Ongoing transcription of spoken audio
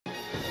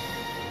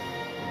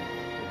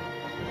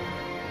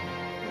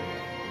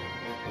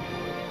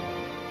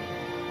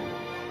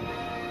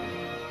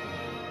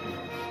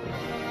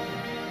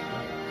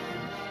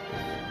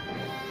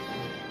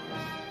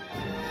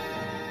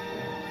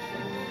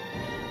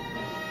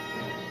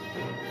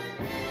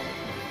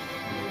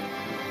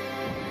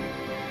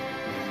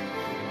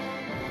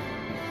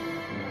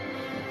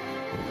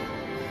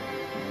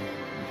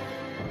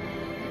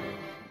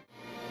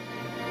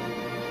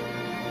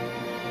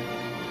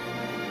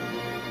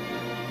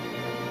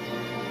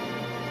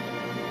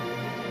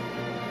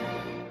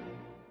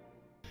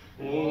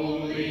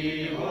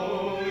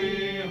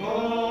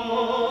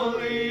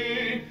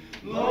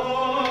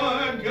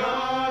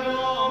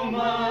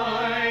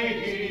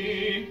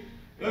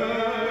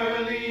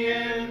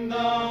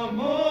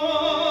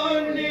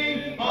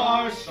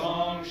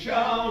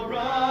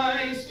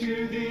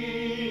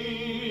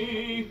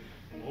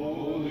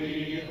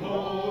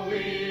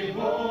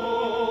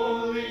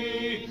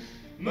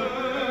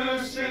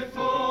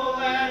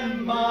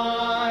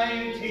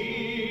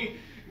Almighty,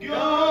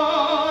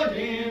 God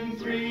in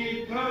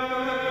three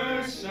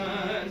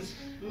persons,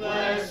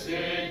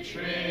 blessed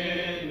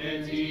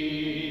Trinity.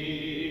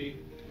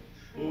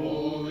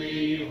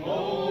 Holy,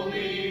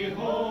 holy,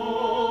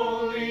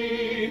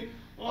 holy,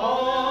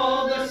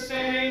 all the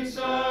saints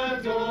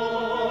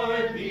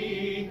adore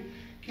thee,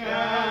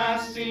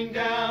 casting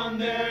down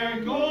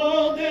their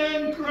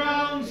golden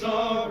crowns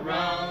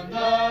around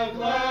the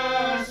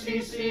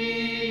glassy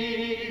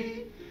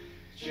sea.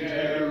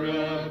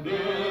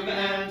 Cherubim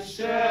and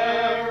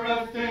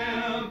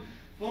seraphim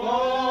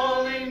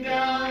falling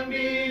down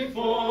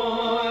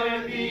before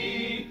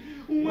thee,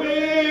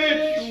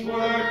 which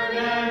word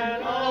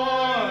and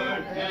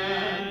art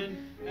and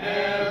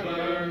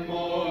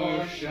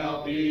evermore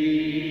shall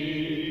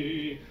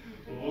be.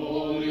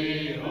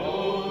 Holy,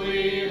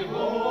 holy,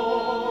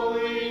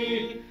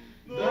 holy,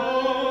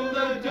 though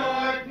the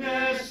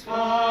darkness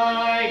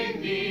hide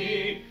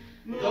thee,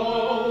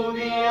 though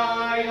the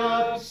eye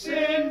of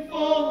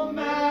sinful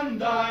man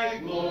thy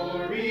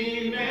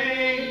glory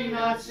may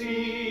not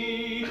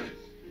see,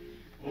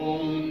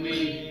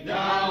 only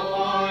thou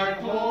art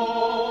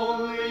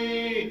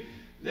holy,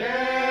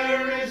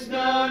 there is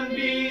none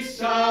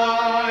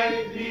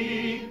beside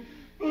thee,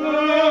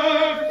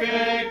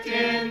 perfect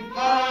in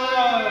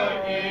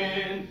power,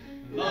 in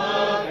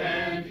love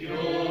and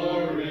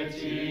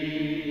purity.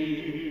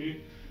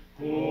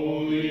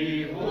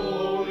 Holy,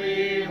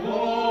 holy,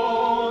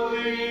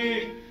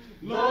 holy,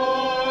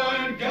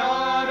 Lord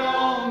God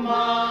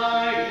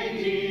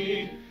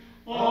Almighty,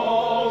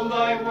 all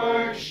thy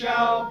works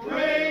shall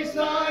praise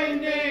thy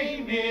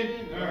name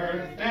in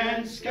earth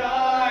and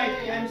sky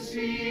and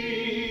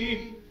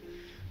sea.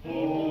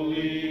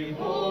 Holy,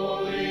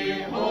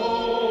 holy,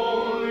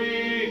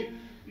 holy,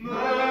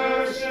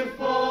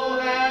 merciful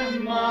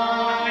and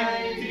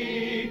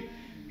mighty,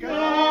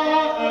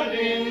 God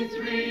in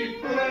three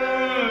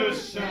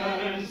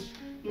persons,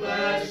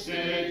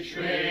 blessed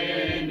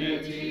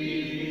Trinity.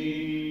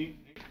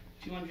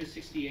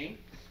 268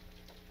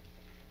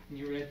 in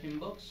your red hymn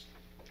books.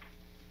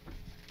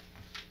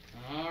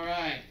 All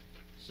right.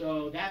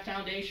 So that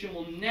foundation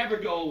will never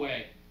go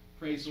away.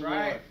 Praise the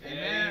Lord.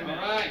 Amen. All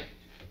right.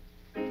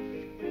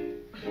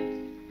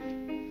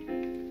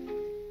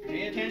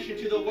 Pay attention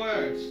to the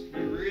words.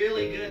 They're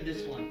really good,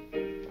 this one.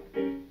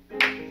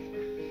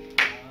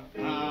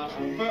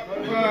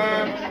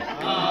 Firm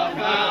a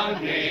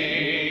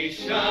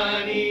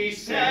foundation, ye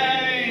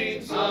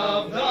saints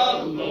of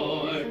the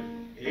Lord,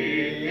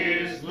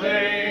 is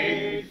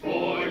laid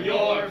for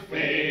your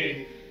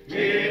faith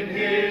in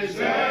his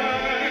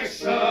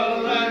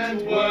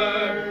excellent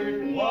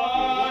word.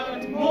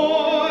 What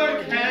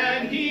more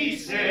can he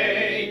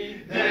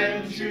say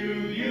than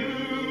to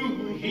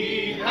you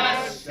he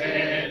has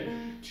said,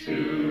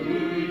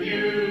 to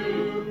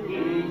you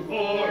who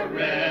for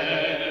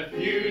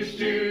refuge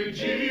to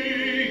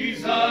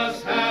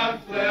Jesus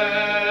have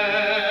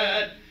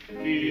fled?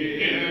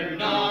 Fear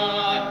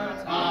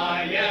not,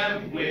 I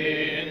am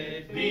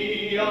with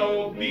thee,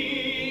 oh,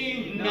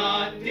 be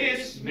not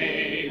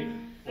dismayed,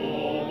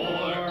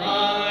 for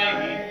I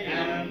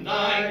am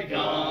thy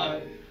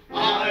God.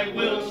 I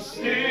will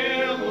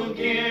still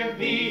give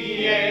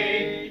thee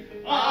aid.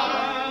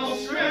 I'll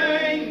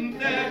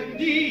strengthen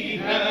thee,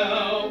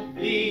 help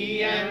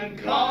thee, and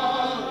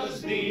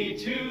cause thee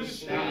to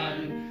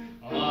stand,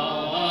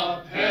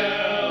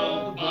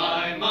 upheld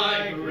by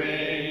my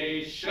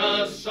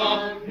gracious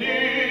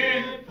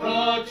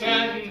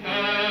omnipotent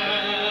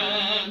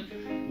hand.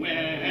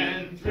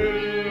 When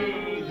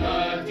through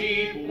the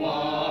deep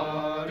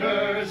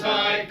waters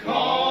I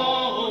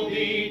call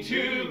thee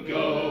to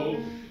go,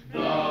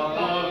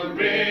 the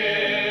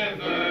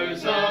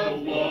rivers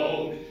of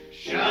woe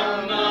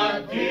shall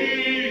not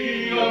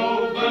thee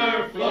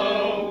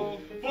overflow,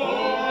 for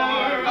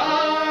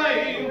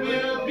I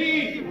will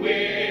be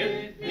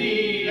with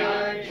thee,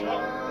 thy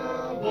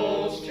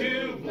troubles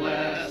to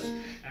bless,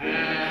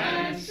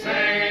 and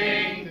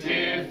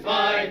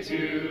sanctify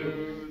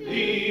to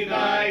thee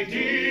thy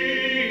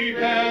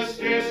deepest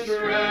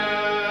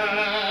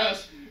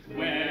distress.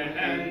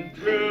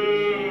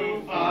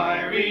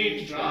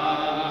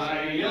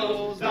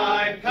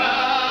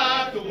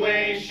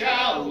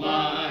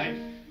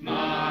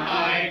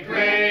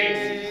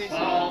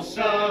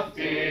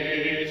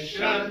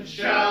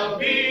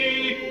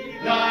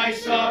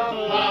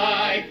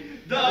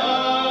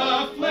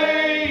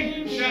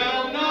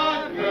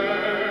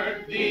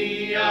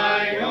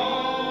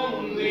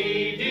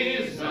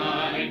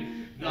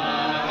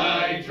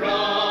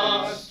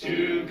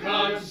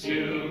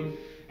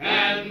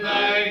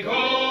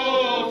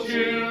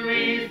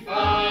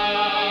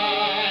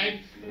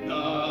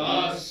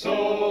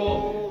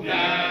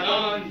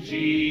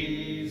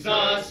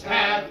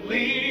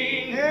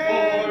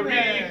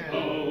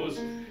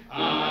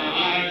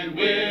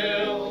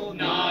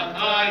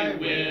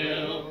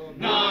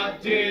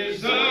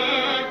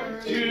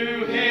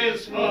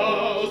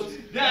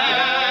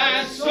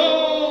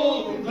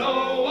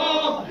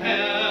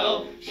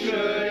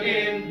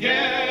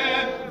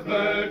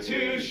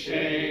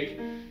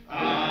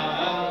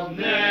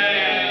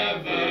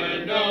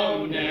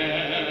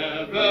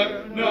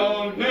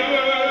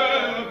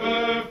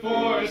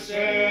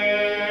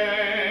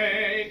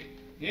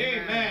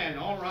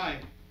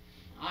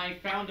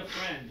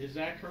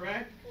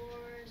 correct?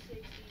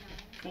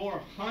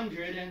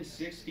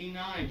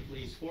 469,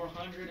 please.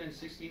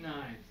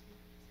 469.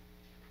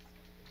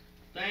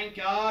 Thank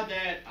God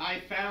that I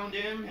found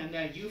him and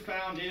that you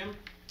found him.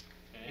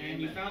 Amen.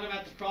 And you found him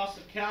at the cross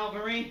of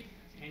Calvary.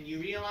 And you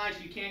realize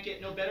you can't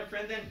get no better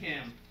friend than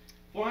him.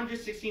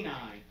 469.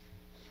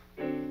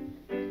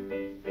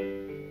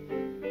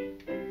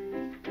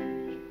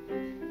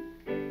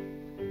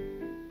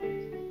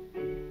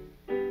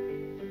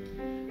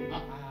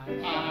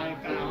 I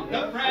found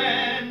a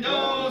friend,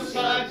 oh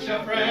such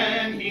a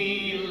friend.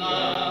 He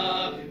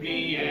loved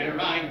me ere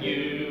I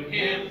knew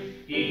him.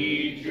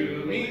 He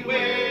drew me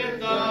with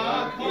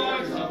the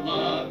cords of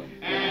love,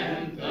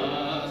 and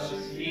thus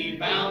he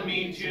bound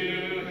me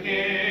to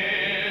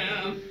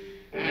him.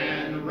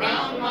 And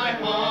round my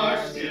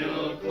heart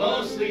still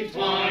closely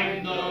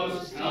twined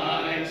those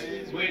ties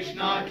which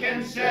naught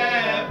can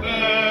sever.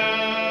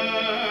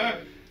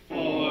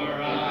 For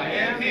I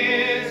am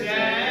his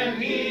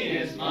and he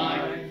is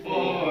mine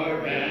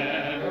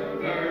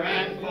forever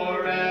and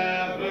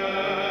forever.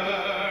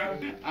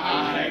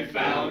 I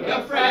found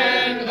a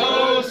friend,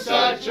 oh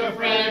such a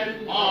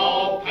friend.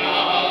 All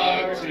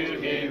power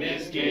to him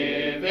is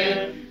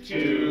given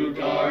to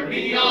guard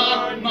me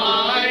on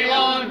my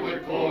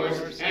onward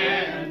course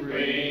and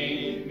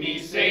bring me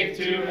safe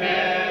to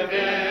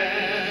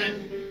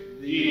heaven.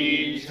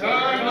 The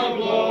eternal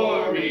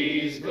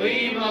glories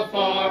gleam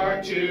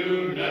afar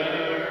to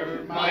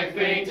nerve my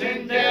faint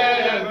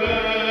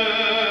endeavor.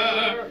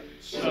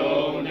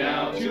 So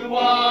now to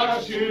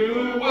watch,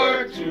 to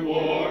work, to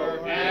war,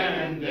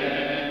 and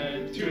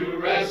then to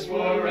rest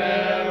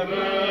forever.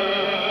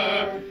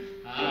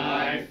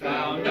 I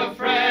found a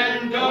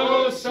friend,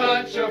 oh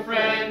such a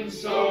friend,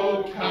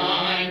 so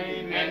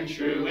kind and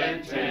true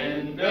and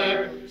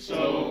tender,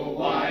 so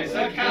wise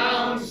a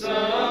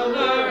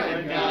counselor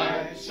and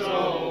guide,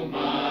 so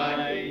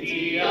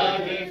mighty a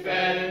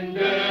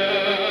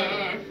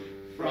defender.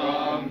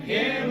 From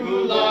him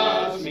who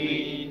loves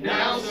me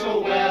now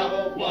so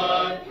well,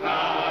 what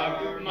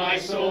power my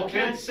soul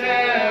can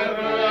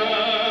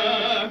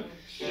sever?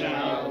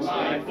 Shall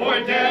life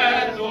or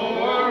death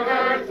or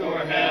earth or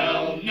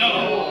hell,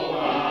 no,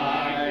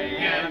 I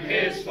am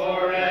his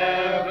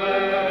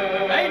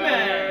forever.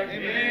 Amen.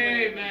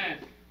 Amen.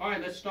 All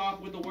right, let's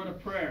start with the word of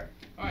prayer.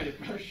 All right, if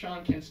Brother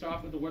Sean can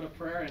start with the word of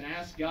prayer and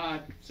ask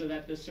God so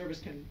that this service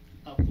can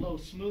flow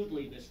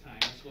smoothly this time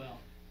as well.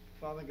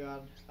 Father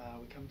God,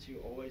 we come to you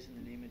always in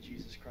the name of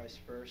Jesus Christ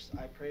first.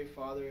 I pray,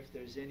 Father, if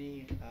there's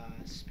any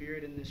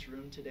spirit in this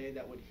room today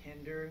that would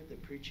hinder the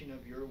preaching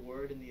of your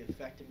word and the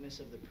effectiveness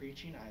of the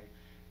preaching, I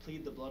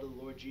plead the blood of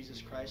the Lord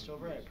Jesus Christ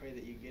over it. I pray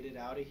that you get it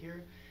out of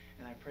here.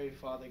 And I pray,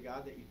 Father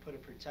God, that you put a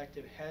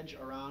protective hedge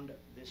around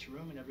this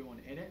room and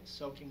everyone in it,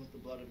 soaking with the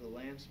blood of the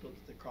Lamb spilled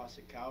at the cross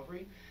at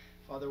Calvary.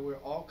 Father, we're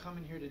all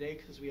coming here today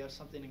because we have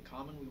something in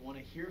common. We want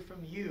to hear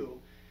from you.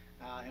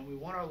 And we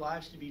want our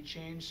lives to be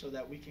changed so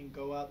that we can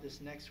go out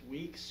this next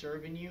week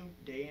serving you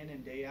day in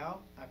and day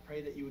out. I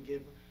pray that you would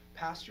give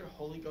Pastor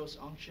Holy Ghost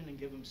unction and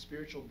give him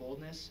spiritual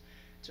boldness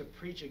to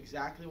preach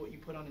exactly what you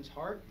put on his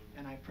heart.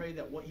 And I pray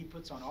that what he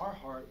puts on our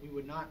heart, we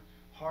would not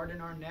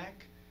harden our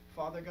neck,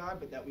 Father God,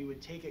 but that we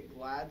would take it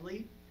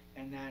gladly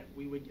and that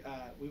we would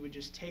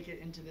just take it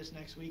into this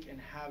next week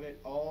and have it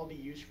all be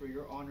used for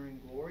your honor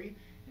and glory.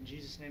 In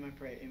Jesus' name I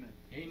pray, amen.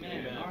 Amen.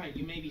 Amen. All right,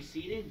 you may be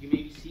seated. You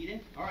may be seated.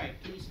 All right,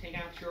 please take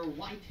out your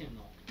white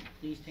hymnal.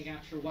 Please take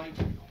out your white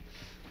hymnal.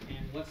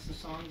 And what's the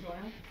song,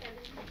 Joanna?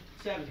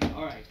 70.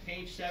 All right,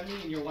 page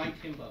 70 in your white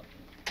hymn book.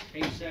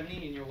 Page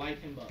 70 in your white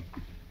hymn book.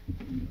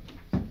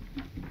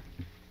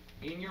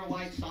 In your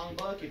white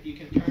songbook, if you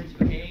can turn to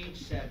page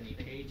 70.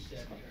 Page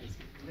 70.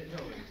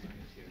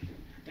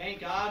 Thank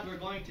God we're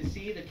going to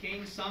see the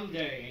King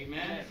someday.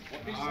 Amen.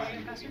 All right.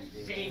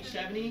 Page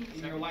 70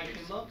 in your white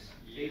hymn books.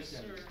 Page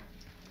 70.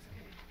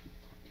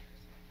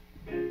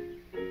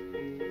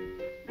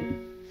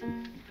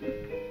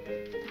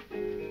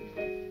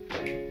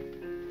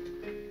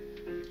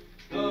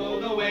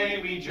 Though the way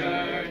we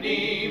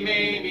journey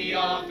may be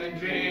often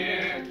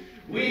drear,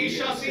 we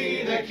shall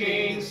see the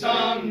King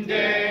someday.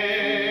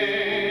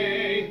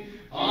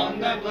 On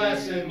that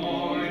blessed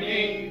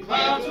morning,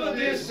 clouds will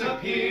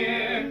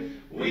disappear.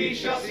 We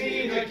shall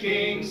see the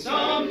King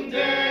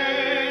someday.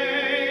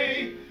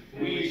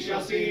 We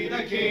shall see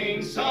the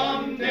King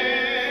someday.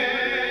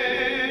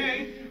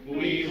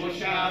 We will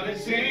shout and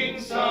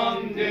sing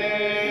someday.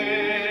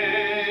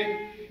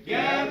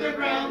 Gathered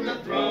round the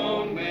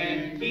throne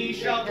when he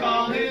shall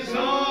call his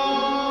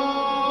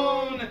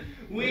own.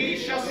 We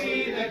shall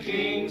see the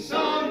King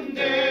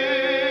someday.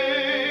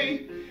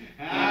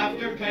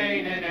 After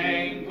pain and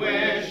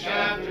anguish,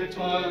 after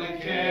toil and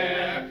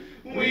care,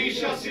 we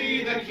shall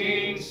see the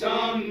King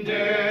someday.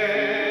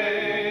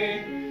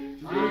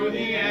 Through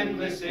the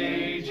endless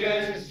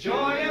ages,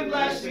 joy and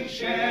blessing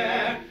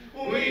share.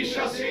 We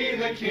shall see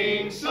the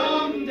King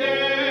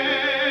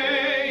someday.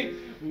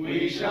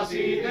 We shall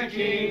see the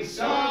King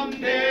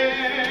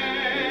someday.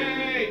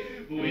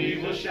 We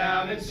will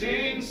shout and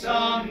sing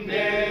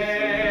someday.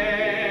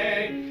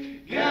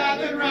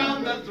 Gathered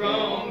round the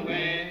throne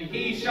when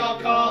he shall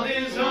call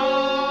his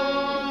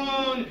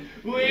own.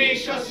 We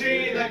shall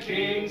see the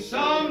King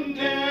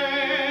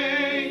someday.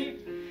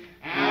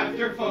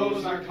 After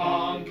foes are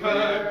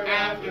conquered,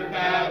 after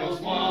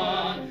battles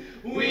won,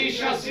 we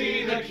shall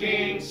see the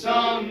King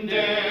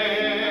someday.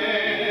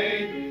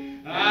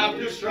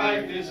 After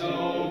strife is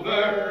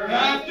over,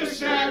 after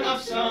set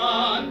of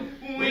sun,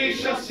 we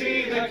shall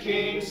see the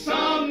King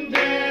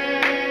someday.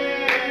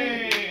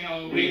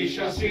 We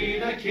shall see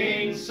the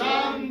King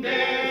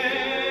someday.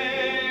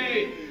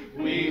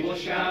 We will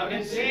shout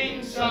and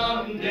sing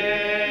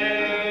someday.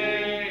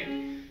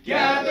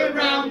 Gather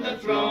round the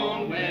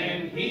throne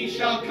when he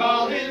shall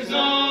call his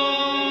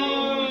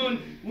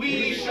own.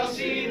 We shall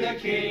see the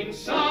King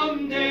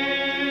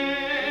someday.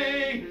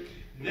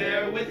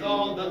 There with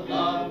all the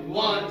loved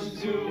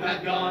ones who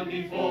have gone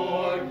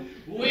before,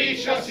 we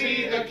shall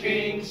see the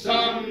King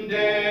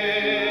someday.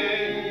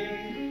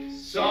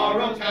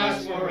 Sorrow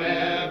past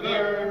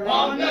forever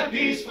on that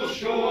peaceful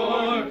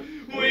shore,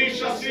 we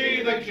shall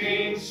see the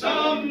King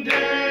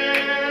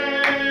someday.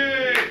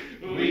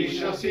 We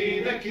shall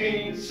see the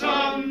King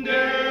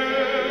someday.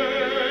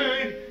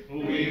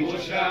 We will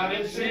shout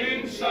and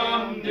sing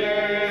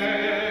someday.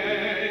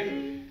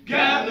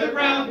 Gather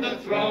round the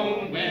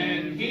throne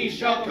when he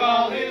shall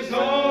call his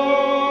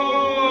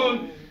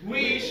own.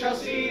 We shall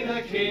see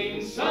the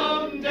King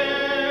someday.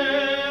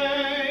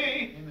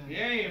 Amen.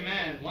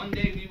 Amen. One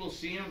day we will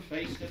see him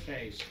face to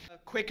face.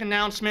 Quick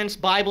announcements.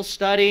 Bible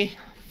study.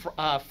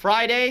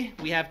 Friday,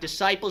 we have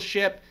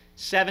discipleship,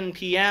 7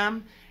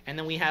 p.m. And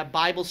then we have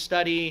Bible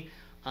study,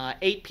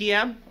 8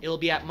 p.m. It'll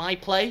be at my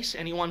place.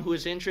 Anyone who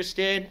is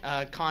interested,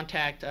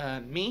 contact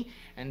me.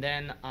 And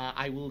then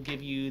I will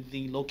give you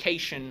the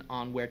location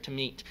on where to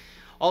meet.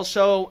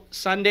 Also,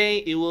 Sunday,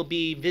 it will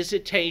be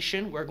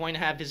visitation. We're going to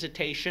have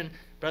visitation.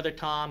 Brother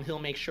Tom, he'll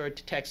make sure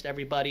to text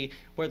everybody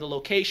where the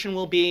location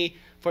will be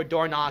for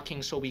door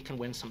knocking so we can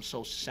win some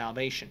souls to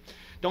salvation.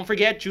 Don't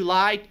forget,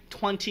 July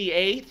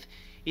 28th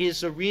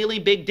is a really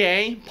big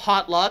day,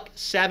 potluck,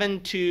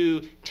 7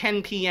 to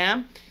 10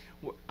 p.m.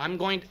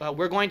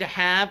 We're going to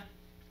have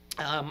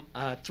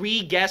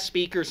 3 guest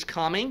speakers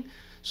coming,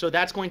 so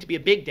that's going to be a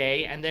big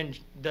day. And then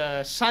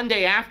the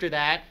Sunday after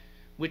that,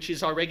 which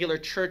is our regular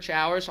church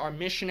hours, our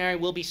missionary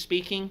will be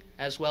speaking,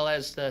 as well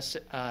as the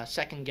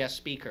second guest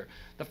speaker.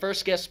 The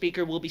first guest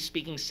speaker will be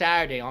speaking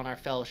Saturday on our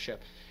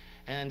fellowship.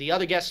 And the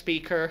other guest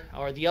speaker,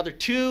 or the other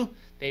 2,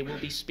 they will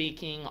be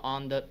speaking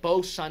on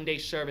both Sunday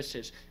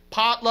services.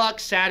 Potluck,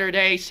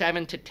 Saturday,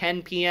 7 to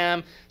 10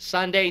 p.m.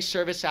 Sunday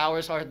service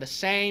hours are the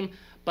same,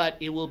 but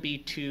it will be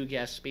 2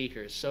 guest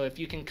speakers. So if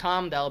you can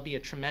come, that'll be a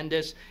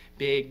tremendous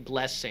big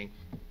blessing.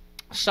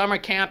 Summer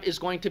camp is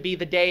going to be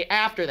the day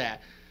after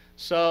that.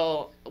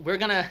 So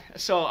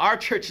our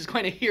church is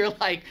going to hear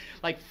like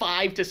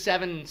 5 to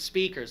 7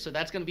 speakers. So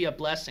that's going to be a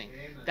blessing.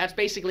 Amen. That's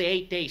basically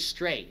 8 days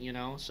straight, you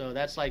know. So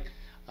that's like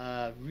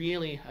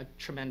really a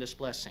tremendous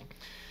blessing.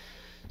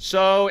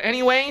 So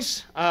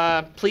anyways,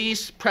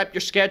 please prep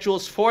your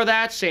schedules for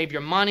that. Save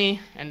your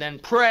money, and then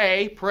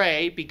pray,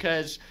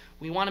 because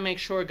we want to make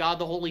sure God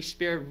the Holy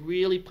Spirit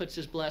really puts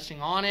his blessing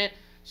on it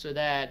so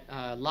that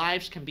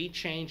lives can be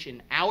changed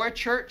in our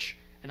church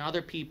and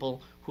other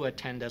people who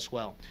attend as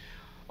well.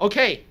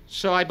 Okay,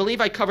 so I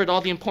believe I covered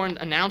all the important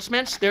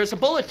announcements. There's a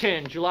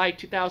bulletin, July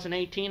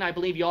 2018. I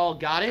believe you all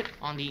got it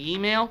on the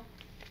email.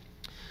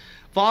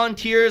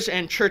 Volunteers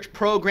and church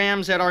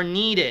programs that are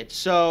needed.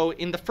 So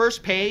in the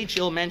first page,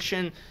 it'll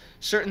mention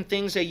certain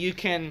things that you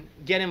can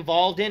get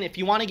involved in. If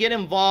you want to get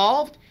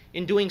involved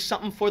in doing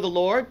something for the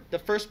Lord, the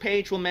first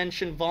page will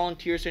mention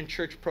volunteers and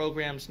church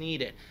programs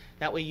needed.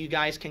 That way you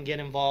guys can get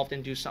involved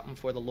and do something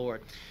for the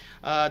Lord.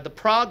 The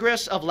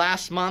progress of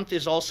last month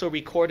is also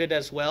recorded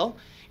as well.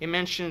 It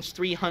mentions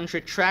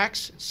 300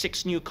 tracts,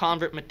 6 new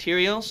convert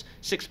materials,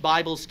 6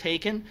 Bibles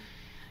taken.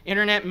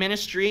 Internet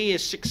ministry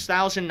is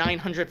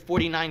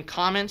 6,949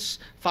 comments,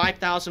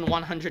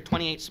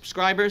 5,128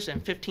 subscribers,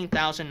 and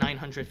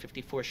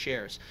 15,954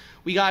 shares.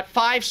 We got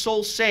 5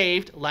 souls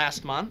saved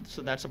last month,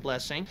 so that's a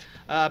blessing.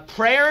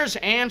 Prayers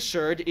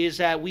answered is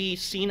that we've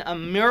seen a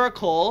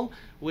miracle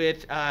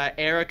with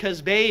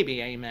Erica's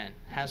baby, amen.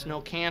 Has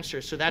no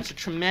cancer, so that's a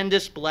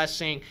tremendous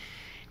blessing.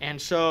 And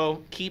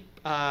so keep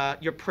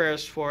your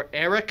prayers for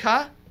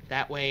Erica.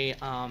 That way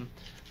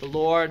the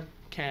Lord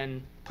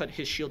can put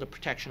his shield of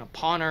protection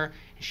upon her,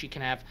 and she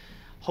can have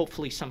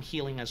hopefully some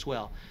healing as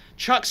well.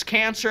 Chuck's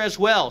cancer as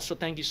well, so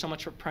thank you so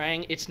much for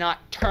praying. It's not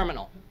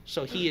terminal,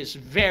 so he is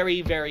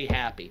very, very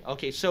happy.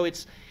 Okay, so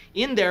it's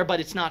in there,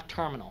 but it's not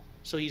terminal.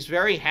 So he's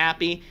very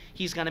happy.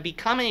 He's going to be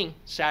coming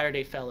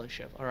Saturday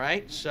fellowship, all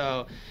right?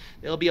 So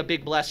it'll be a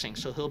big blessing,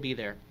 so he'll be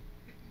there.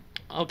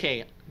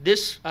 Okay,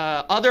 this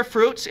other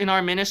fruits in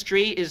our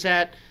ministry is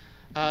at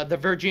the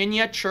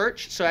Virginia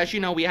church. So as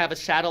you know, we have a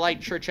satellite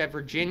church at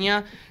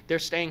Virginia. They're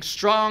staying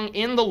strong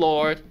in the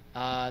Lord.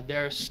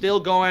 They're still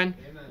going.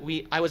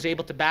 I was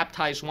able to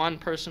baptize one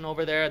person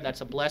over there. That's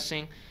a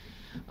blessing.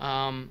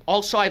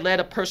 Also, I led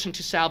a person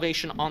to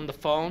salvation on the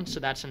phone, so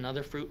that's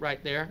another fruit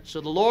right there.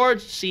 So the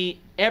Lord, see,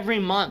 every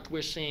month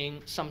we're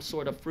seeing some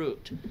sort of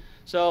fruit.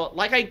 So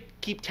like I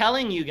keep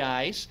telling you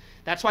guys,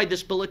 that's why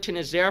this bulletin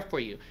is there for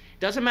you. It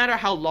doesn't matter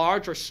how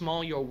large or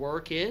small your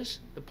work is.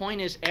 The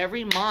point is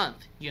every month,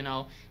 you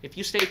know, if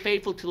you stay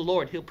faithful to the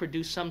Lord, He'll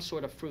produce some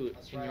sort of fruit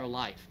in your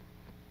life.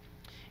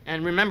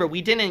 And remember,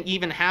 we didn't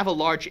even have a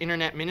large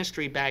internet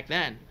ministry back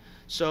then.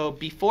 So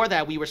before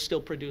that, we were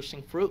still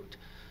producing fruit.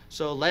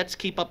 So let's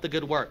keep up the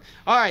good work.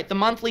 All right, the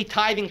monthly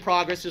tithing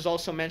progress is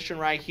also mentioned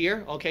right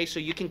here. Okay, so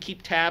you can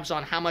keep tabs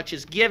on how much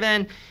is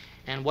given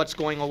and what's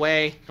going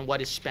away and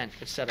what is spent,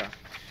 etc.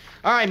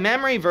 All right,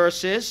 memory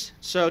verses.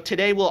 So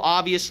today will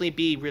obviously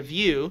be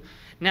review.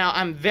 Now,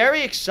 I'm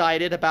very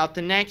excited about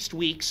the next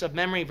weeks of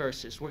memory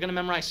verses. We're going to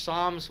memorize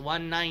Psalms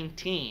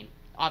 119.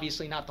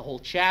 Obviously not the whole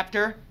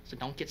chapter, so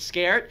don't get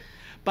scared.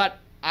 But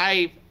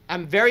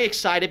I'm very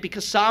excited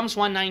because Psalms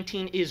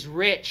 119 is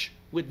rich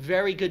with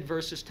very good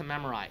verses to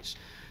memorize.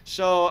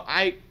 So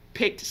I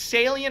picked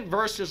salient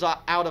verses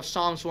out of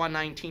Psalms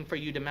 119 for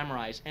you to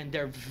memorize, and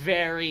they're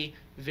very,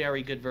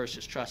 very good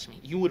verses, trust me.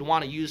 You would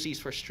want to use these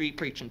for street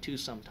preaching too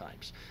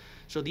sometimes.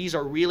 So these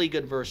are really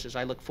good verses.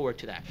 I look forward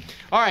to that.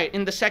 All right,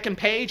 in the second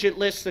page, it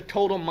lists the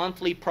total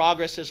monthly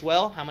progress as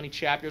well, how many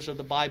chapters of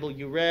the Bible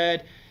you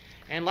read.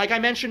 And like I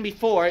mentioned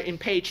before, in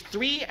page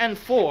 3 and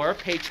 4,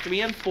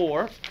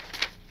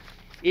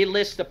 it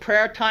lists the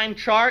prayer time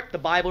chart, the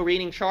Bible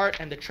reading chart,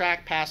 and the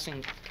track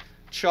passing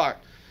chart.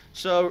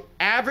 So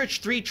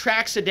average 3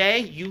 tracks a day,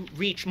 you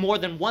reach more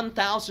than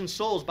 1,000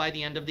 souls by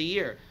the end of the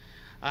year.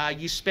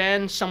 You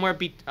spend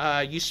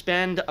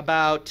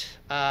about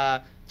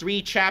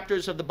 3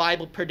 chapters of the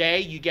Bible per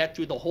day. You get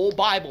through the whole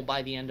Bible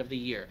by the end of the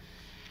year.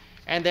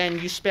 And then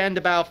you spend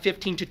about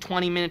 15 to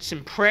 20 minutes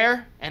in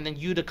prayer, and then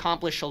you'd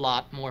accomplish a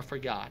lot more for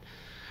God.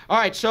 All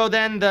right, so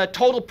then the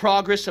total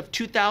progress of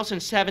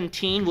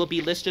 2017 will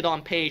be listed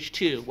on page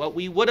 2. What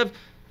we would have,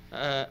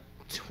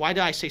 why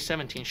did I say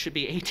 17? It should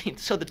be 18.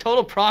 So the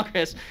total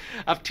progress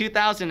of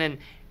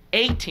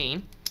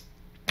 2018,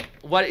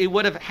 what it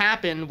would have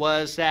happened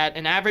was that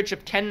an average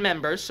of 10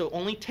 members, so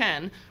only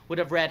 10, would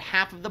have read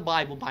half of the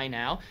Bible by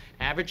now.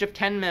 An average of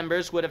 10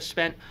 members would have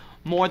spent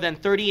more than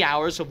 30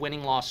 hours of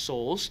winning lost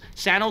souls.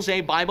 San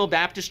Jose Bible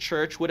Baptist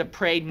Church would have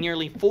prayed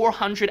nearly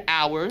 400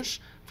 hours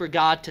for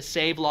God to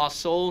save lost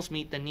souls,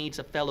 meet the needs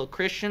of fellow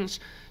Christians,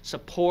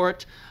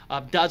 support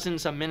of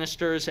dozens of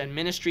ministers and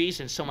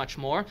ministries, and so much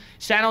more.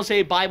 San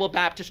Jose Bible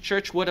Baptist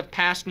Church would have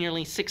passed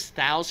nearly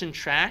 6,000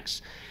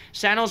 tracts.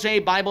 San Jose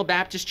Bible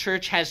Baptist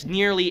Church has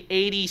nearly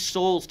 80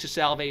 souls to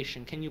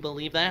salvation. Can you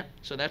believe that?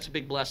 So that's a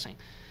big blessing.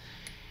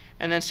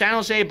 And then San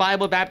Jose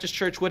Bible Baptist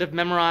Church would have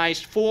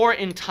memorized 4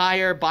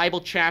 entire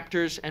Bible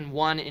chapters and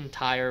 1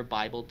 entire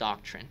Bible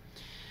doctrine.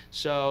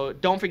 So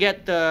don't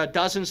forget the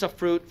dozens of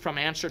fruit from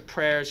answered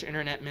prayers,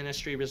 internet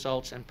ministry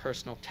results, and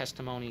personal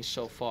testimonies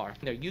so far.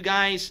 You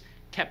guys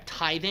kept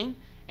tithing,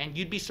 and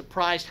you'd be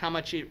surprised how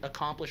much you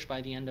accomplished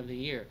by the end of the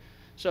year.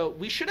 So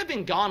we should have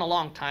been gone a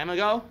long time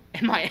ago,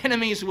 and my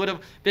enemies would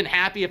have been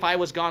happy if I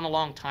was gone a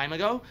long time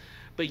ago.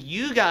 But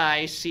you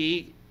guys,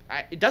 see,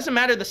 it doesn't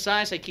matter the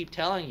size, I keep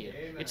telling you.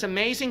 Amen. It's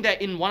amazing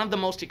that in one of the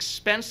most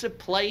expensive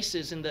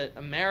places in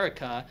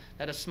America,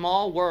 that a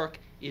small work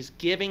is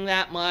giving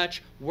that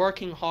much,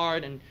 working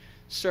hard, and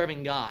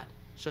serving God.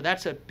 So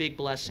that's a big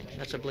blessing.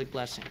 That's a big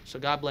blessing. So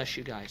God bless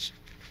you guys.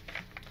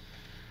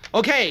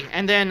 Okay,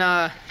 and then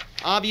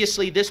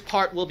obviously this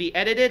part will be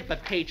edited,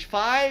 but page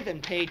 5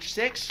 and page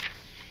 6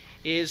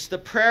 is the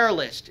prayer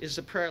list.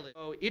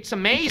 So it's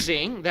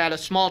amazing that a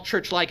small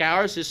church like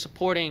ours is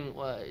supporting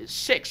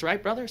 6,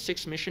 right, brother?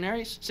 6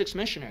 missionaries? 6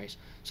 missionaries.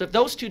 So if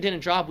those 2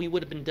 didn't drop, we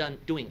would have been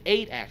doing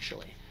 8,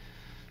 actually.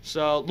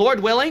 So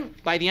Lord willing,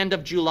 by the end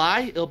of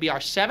July, it'll be our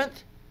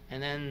 7th.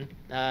 And then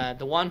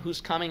the one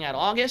who's coming at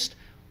August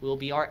will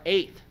be our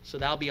 8th. So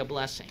that'll be a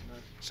blessing.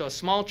 So a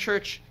small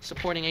church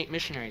supporting 8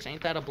 missionaries.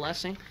 Ain't that a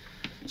blessing?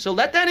 So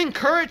let that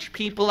encourage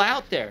people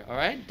out there, all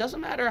right?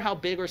 Doesn't matter how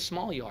big or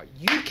small you are.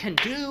 You can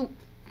do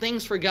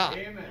things for God,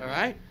 Amen. All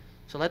right?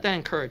 So let that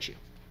encourage you.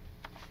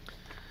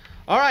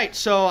 All right,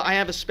 so I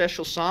have a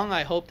special song.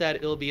 I hope that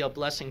it'll be a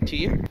blessing to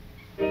you.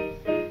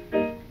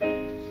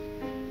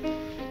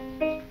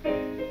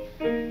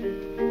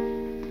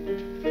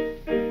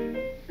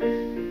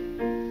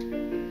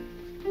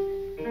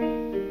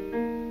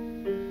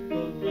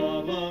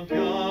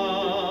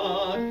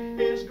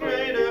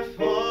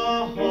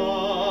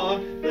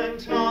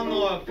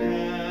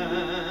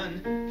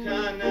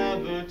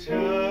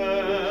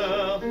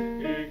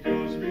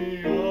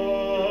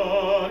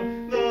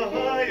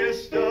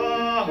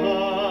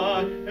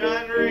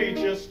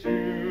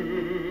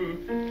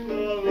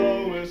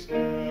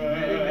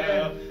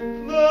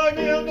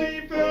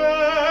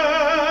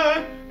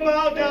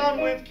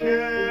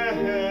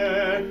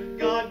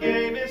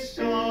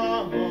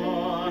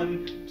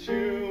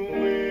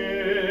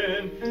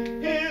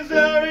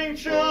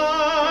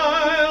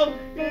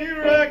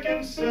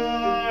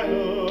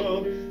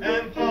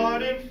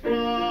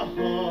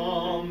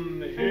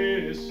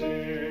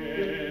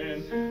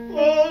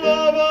 Oh,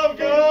 love of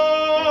God.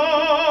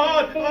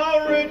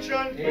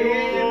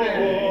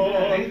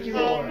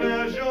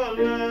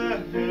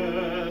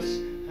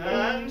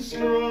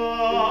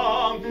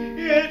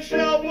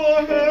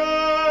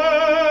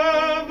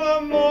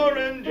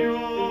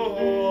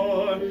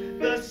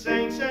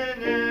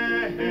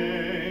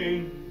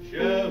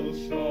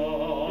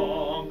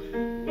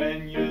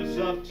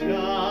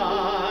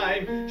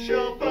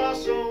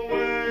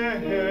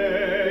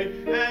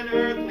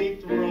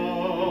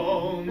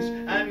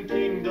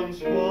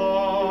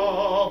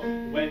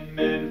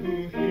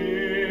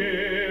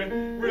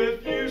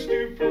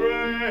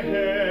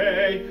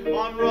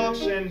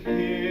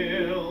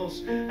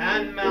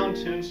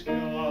 mountains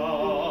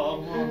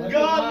come.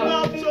 God's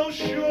love so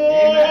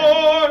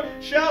sure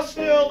shall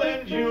still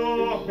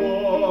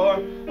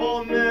endure,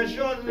 all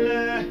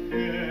measureless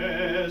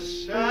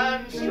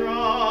and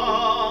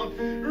strong,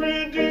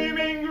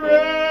 redeeming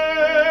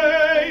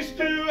grace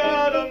to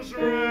Adam's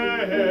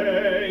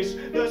race,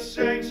 the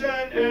saints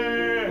and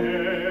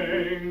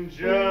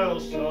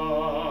angels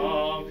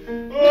song.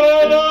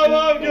 Oh,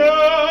 love of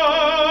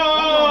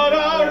God,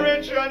 how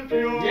rich and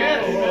pure,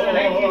 Yes,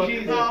 thank you,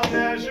 Jesus. how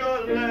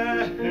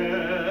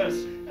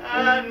measureless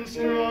and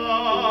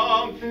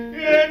strong,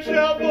 it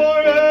shall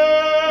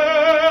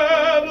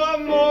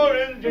forevermore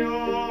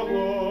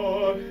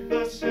endure,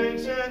 the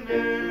saints and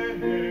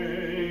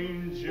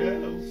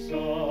angels'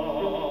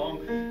 song.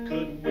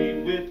 Could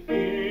we with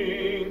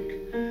ink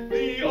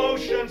the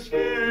oceans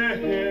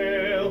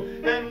fill,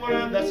 and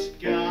were the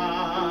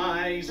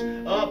skies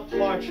a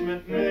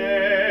parchment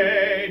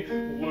made,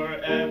 were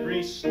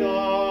every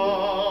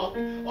stalk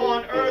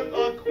on earth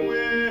a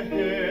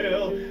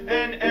quill,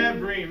 and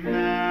every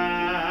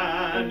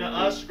man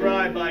a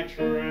scribe by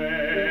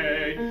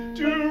trade,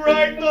 to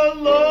write the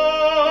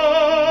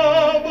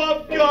love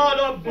of God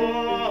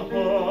above,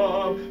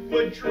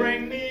 would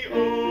drain the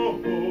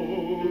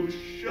ocean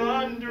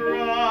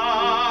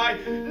dry,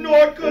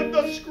 nor could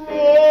the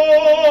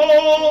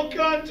scroll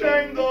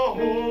contain the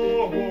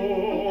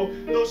whole,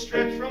 though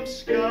stretched from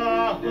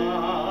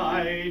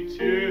sky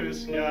to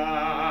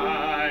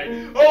sky.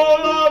 Oh,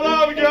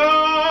 love of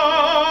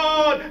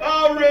God,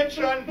 how rich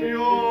and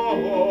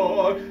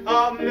pure,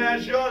 how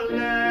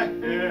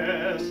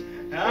measureless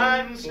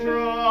and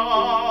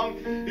strong,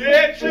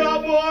 it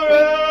shall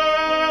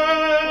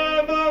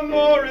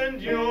forevermore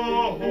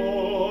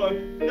endure,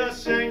 the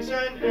saints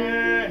and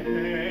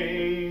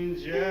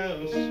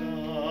angels'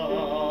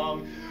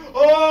 song.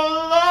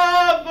 Oh,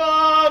 love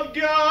of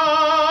God,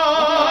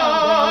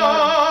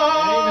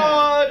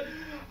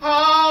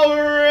 how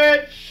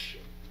rich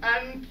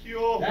and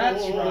pure.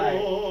 That's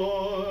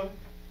right.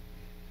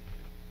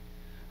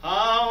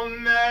 How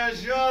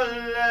measureless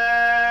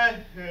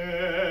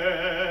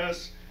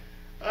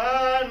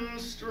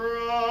and strong,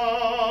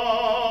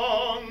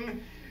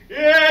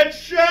 it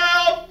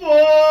shall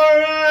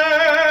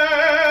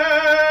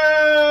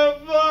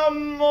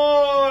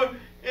forevermore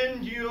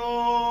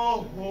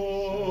endure,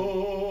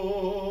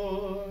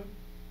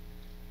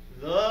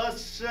 the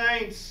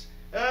saints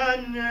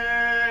and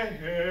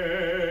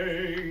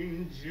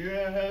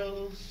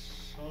angels'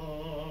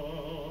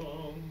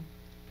 song.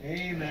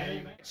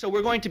 Amen. So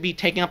we're going to be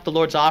taking up the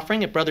Lord's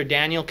offering. If Brother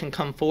Daniel can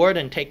come forward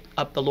and take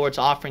up the Lord's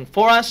offering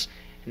for us,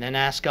 and then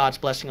ask God's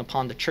blessing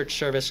upon the church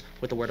service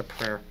with a word of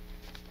prayer.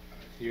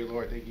 Dear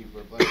Lord, thank you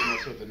for blessing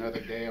us with another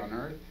day on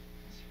earth.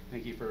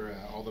 Thank you for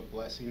all the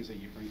blessings that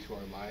you bring to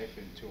our life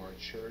and to our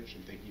church,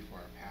 and thank you for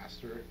our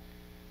pastor.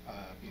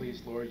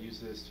 Please, Lord, use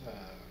this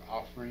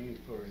offering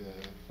for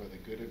the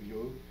good of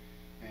you,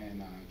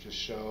 and just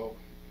show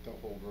the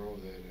whole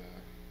world that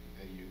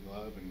you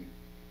love and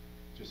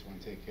just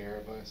want to take care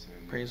of us.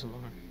 And Praise the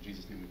Lord. In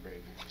Jesus' name we pray.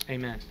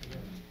 Amen.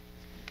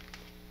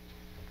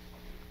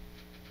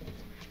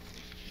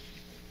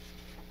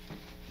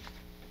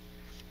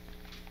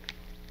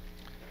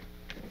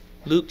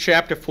 Luke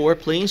chapter 4,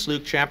 please.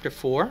 Luke chapter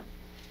 4.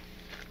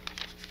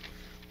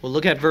 We'll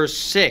look at verse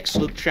 6.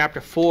 Luke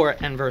chapter 4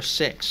 and verse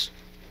 6.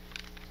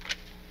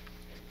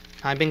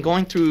 I've been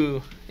going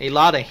through a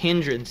lot of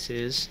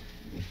hindrances,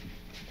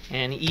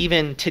 and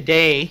even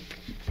today,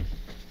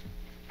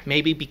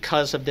 maybe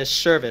because of this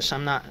sermon,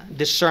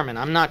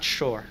 I'm not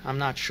sure.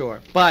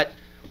 But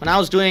when I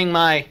was doing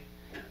my,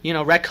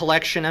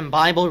 recollection and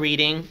Bible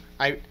reading,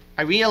 I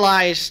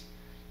realized,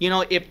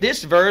 if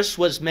this verse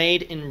was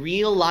made in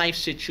real life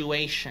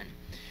situation,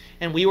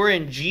 and we were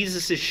in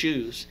Jesus'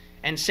 shoes,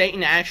 and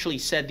Satan actually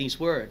said these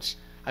words,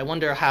 I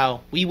wonder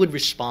how we would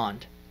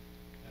respond.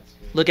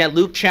 Look at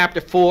Luke chapter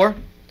 4,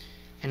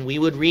 and we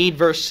would read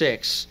verse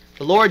 6.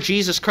 The Lord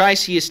Jesus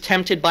Christ, he is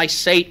tempted by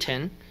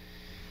Satan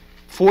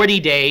 40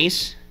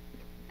 days,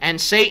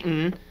 and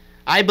Satan,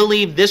 I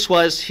believe this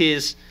was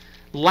his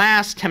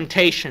last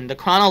temptation. The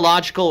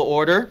chronological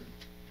order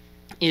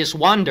is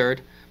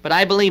wondered, but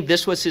I believe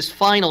this was his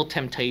final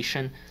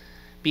temptation,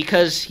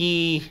 because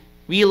he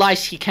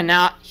realized he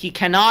cannot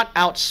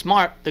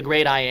outsmart the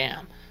great I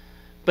am.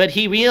 But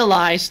he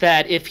realized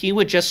that if he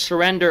would just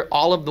surrender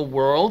all of the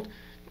world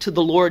to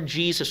the Lord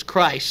Jesus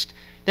Christ,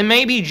 then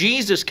maybe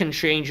Jesus can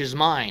change his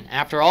mind.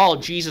 After all,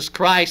 Jesus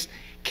Christ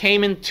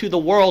came into the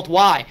world.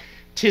 Why?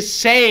 To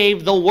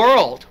save the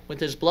world with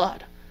his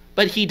blood.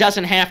 But he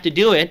doesn't have to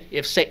do it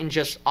if Satan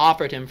just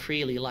offered him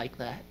freely like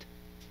that.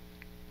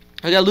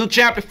 Look at Luke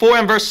chapter 4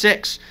 and verse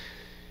 6.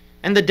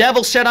 And the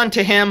devil said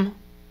unto him,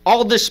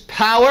 All this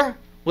power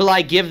will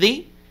I give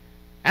thee,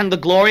 and the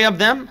glory of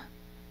them,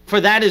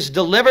 for that is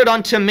delivered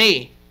unto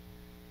me,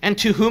 and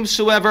to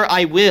whomsoever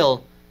I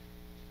will,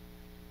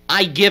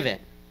 I give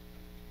it.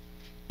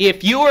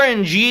 If you were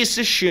in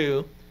Jesus'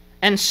 shoe,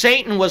 and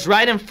Satan was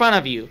right in front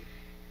of you,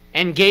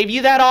 and gave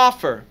you that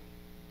offer,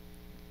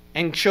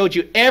 and showed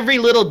you every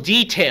little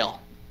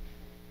detail,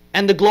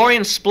 and the glory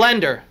and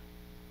splendor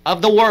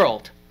of the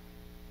world,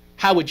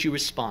 how would you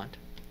respond?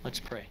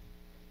 Let's pray.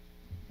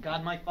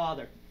 God, my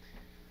Father,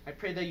 I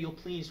pray that you'll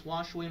please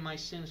wash away my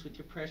sins with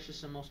your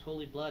precious and most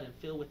holy blood and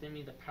fill within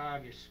me the power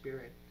of your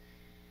Spirit.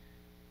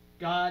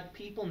 God,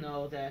 people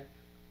know that,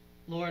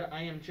 Lord,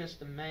 I am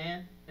just a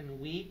man and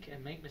weak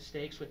and make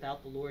mistakes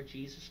without the Lord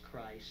Jesus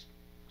Christ.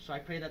 So I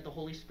pray that the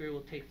Holy Spirit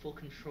will take full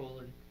control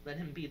and let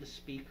him be the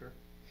speaker.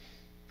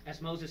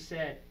 As Moses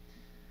said,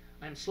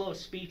 I am slow of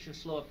speech and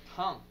slow of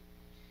tongue.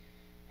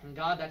 And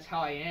God, that's how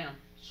I am.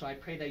 So I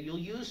pray that you'll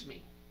use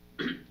me.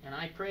 And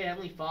I pray,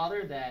 Heavenly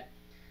Father, that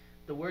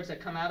the words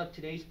that come out of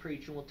today's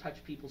preaching will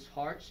touch people's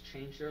hearts,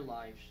 change their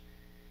lives,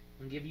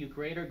 and give you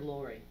greater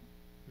glory.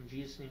 In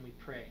Jesus' name we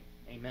pray.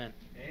 Amen.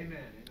 Amen.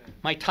 Amen.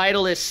 My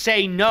title is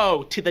Say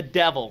No to the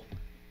Devil.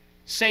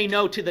 Say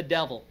no to the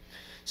devil.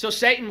 So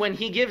Satan, when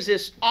he gives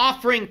this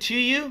offering to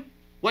you,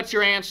 what's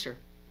your answer?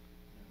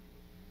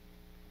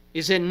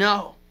 Is it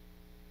no?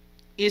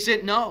 Is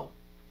it no?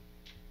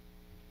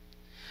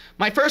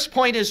 My first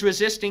point is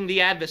resisting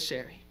the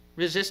adversary.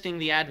 Resisting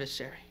the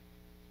adversary.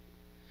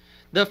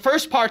 The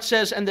first part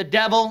says, and the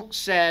devil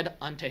said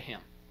unto him.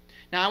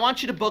 Now I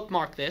want you to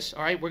bookmark this,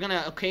 all right? We're going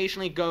to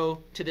occasionally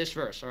go to this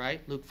verse, all right?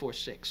 Luke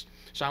 4:6.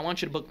 So I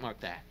want you to bookmark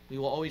that. We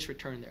will always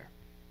return there.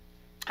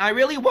 I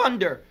really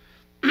wonder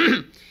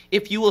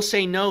if you will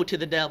say no to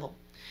the devil.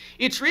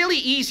 It's really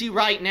easy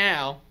right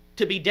now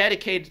to be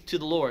dedicated to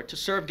the Lord, to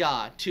serve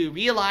God, to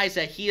realize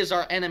that he is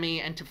our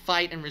enemy and to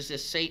fight and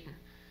resist Satan.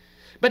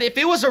 But if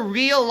it was a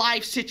real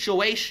life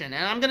situation,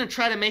 and I'm going to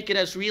try to make it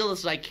as real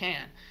as I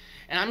can,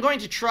 and I'm going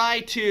to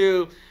try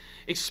to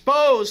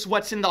expose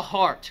what's in the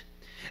heart,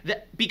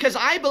 because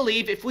I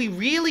believe if we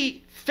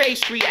really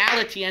face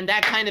reality and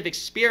that kind of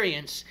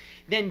experience,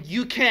 then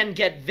you can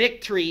get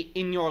victory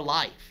in your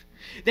life.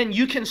 Then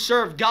you can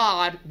serve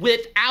God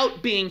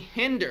without being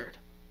hindered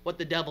what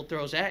the devil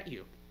throws at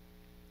you.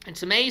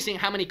 It's amazing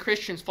how many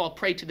Christians fall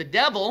prey to the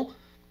devil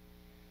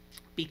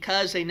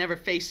because they never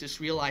faced this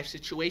real life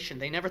situation.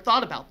 They never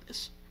thought about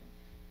this.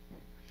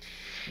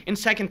 In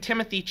 2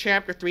 Timothy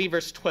chapter 3,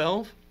 verse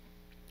 12,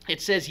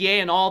 it says, yea,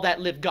 and all that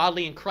live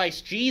godly in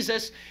Christ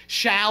Jesus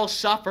shall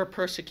suffer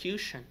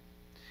persecution.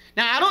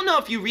 Now, I don't know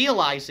if you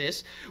realize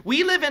this.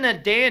 We live in a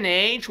day and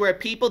age where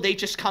people, they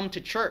just come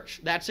to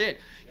church. That's it.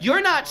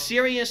 You're not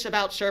serious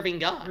about serving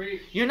God.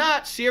 You're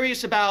not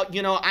serious about,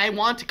 I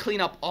want to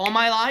clean up all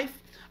my life.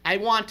 I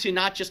want to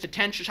not just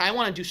attend church. I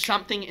want to do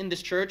something in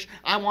this church.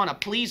 I want to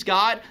please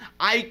God.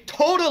 I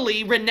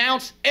totally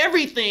renounce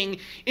everything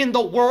in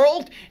the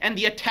world and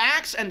the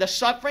attacks and the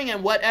suffering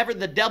and whatever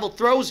the devil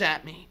throws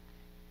at me.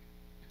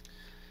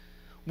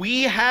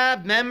 We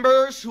have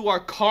members who are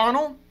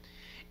carnal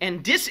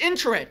and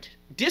disinterested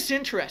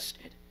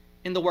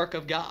in the work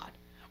of God.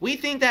 We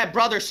think that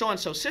brother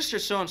so-and-so, sister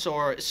so-and-so,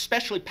 or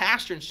especially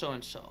pastor and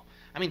so-and-so,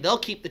 they'll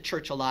keep the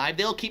church alive.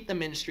 They'll keep the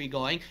ministry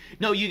going.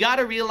 No, you got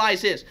to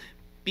realize this.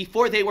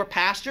 Before they were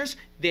pastors,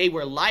 they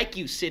were like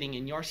you sitting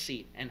in your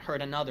seat and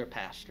heard another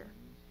pastor.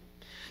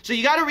 So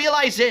you got to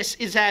realize this,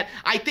 is that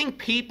I think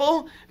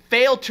people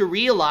fail to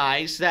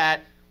realize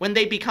that when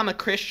they become a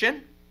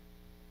Christian,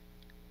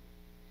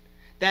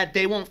 that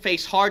they won't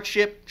face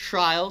hardship,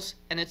 trials,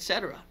 and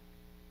etc.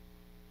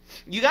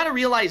 You got to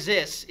realize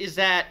this, is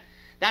that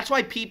that's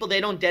why people, they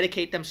don't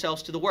dedicate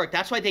themselves to the work.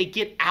 That's why they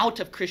get out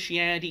of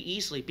Christianity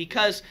easily,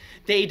 because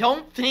they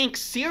don't think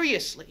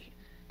seriously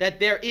that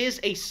there is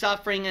a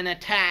suffering, an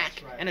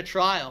attack, and a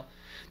trial.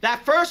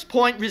 That first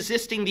point,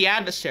 resisting the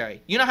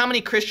adversary. You know how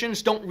many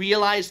Christians don't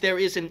realize there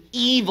is an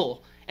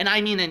evil, and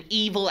I mean an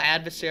evil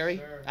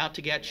adversary out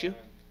to get you?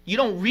 You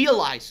don't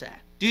realize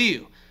that, do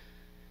you?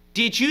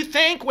 Did you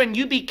think when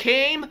you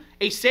became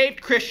a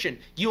saved Christian,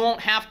 you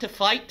won't have to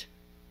fight?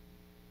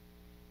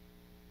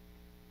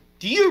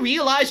 Do you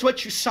realize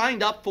what you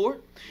signed up for?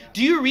 Yeah.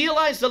 Do you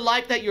realize the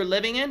life that you're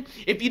living in?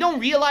 If you don't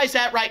realize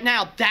that right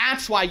now,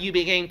 that's why you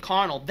became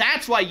carnal.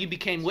 That's why you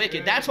became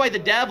wicked. That's why the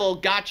devil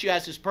got you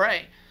as his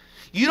prey.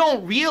 You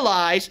don't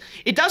realize,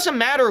 it doesn't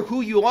matter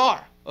who you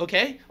are,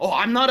 okay? Oh,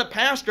 I'm not a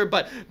pastor,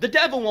 but the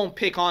devil won't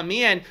pick on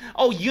me. And,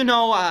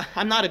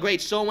 I'm not a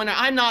great soul winner.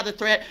 I'm not a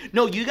threat.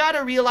 No, you got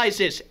to realize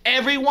this.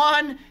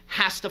 Everyone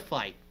has to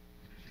fight.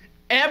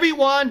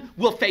 Everyone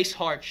will face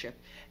hardship.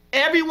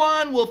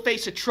 Everyone will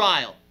face a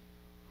trial.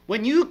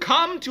 When you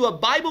come to a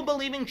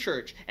Bible-believing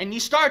church and you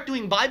start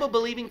doing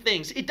Bible-believing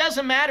things, it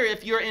doesn't matter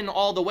if you're in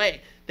all the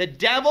way. The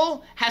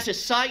devil has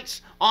his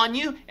sights on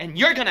you, and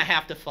you're going to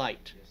have to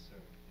fight. Yes, sir.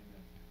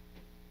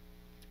 Amen.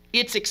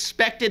 It's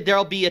expected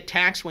there'll be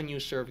attacks when you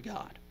serve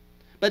God.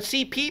 But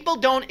see, people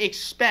don't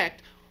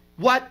expect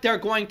what they're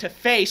going to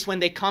face when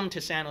they come to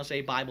San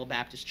Jose Bible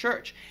Baptist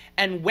Church.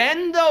 And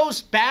when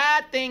those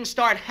bad things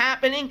start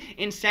happening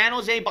in San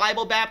Jose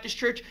Bible Baptist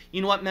Church,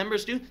 you know what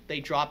members do? They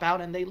drop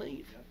out and they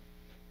leave. Yep.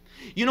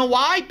 You know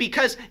why?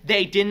 Because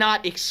they did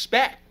not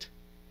expect.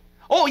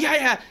 Oh,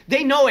 yeah,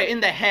 they know it in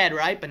the head,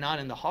 right? But not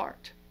in the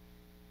heart.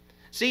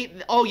 See,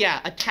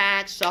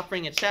 attacks,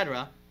 suffering,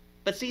 etc.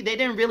 But see, they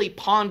didn't really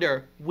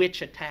ponder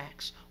which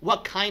attacks,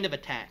 what kind of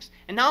attacks.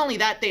 And not only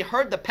that, they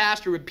heard the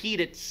pastor repeat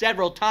it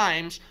several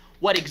times.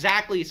 what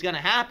exactly is going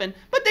to happen,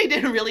 but they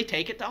didn't really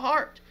take it to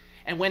heart.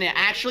 And when it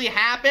actually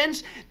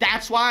happens,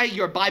 that's why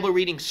your Bible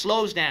reading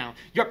slows down.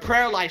 Your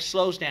prayer life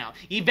slows down.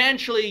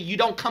 Eventually, you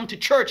don't come to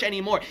church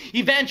anymore.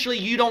 Eventually,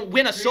 you don't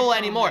win a soul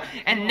anymore.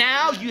 And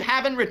now you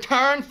haven't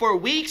returned for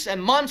weeks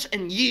and months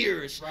and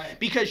years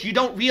because you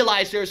don't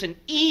realize there's an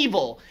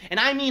evil, and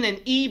I mean an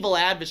evil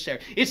adversary.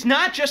 It's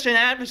not just an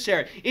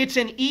adversary. It's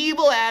an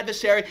evil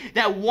adversary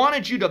that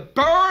wanted you to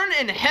burn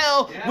in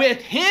hell with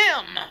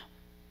him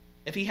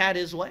if he had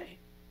his way.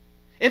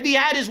 If he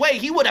had his way,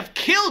 he would have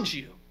killed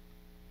you,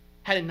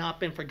 had it not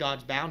been for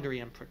God's boundary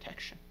and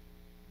protection.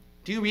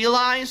 Do you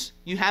realize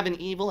you have an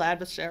evil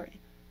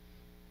adversary?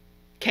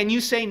 Can you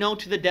say no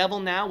to the devil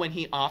now when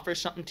he offers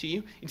something to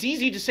you? It's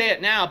easy to say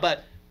it now,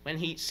 but when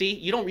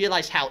you don't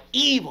realize how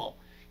evil,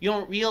 you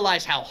don't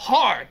realize how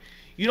hard,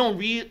 you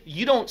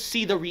don't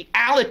see the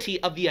reality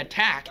of the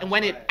attack. And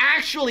when it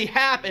actually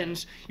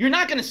happens, you're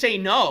not going to say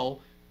no.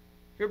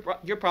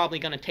 You're probably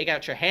going to take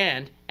out your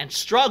hand and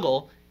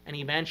struggle and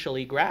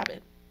eventually grab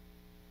it.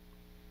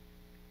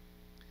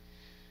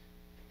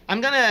 I'm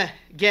going to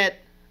get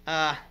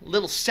a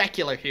little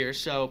secular here,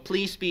 so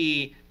please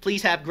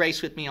have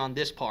grace with me on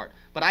this part.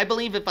 But I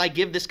believe if I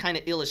give this kind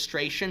of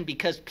illustration,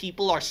 because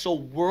people are so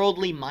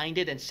worldly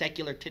minded and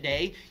secular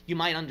today, you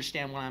might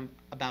understand what I'm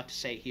about to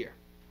say here.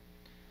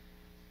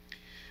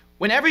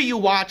 Whenever you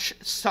watch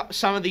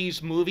some of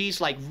these movies,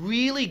 like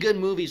really good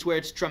movies where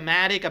it's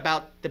dramatic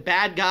about the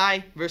bad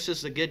guy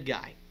versus the good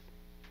guy,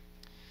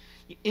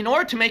 in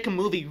order to make a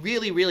movie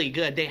really, really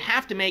good, they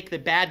have to make the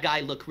bad guy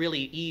look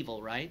really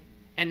evil, right?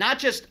 And not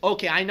just,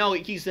 okay, I know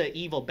he's the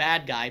evil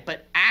bad guy,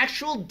 but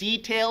actual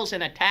details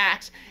and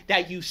attacks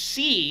that you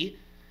see,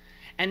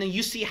 and then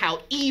you see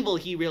how evil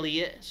he really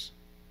is.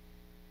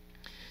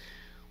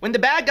 When the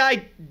bad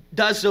guy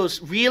does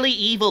those really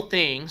evil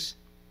things,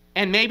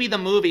 and maybe the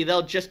movie,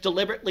 they'll just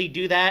deliberately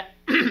do that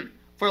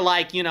for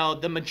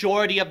the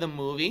majority of the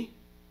movie.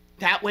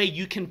 That way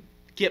you can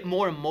get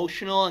more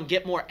emotional and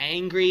get more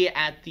angry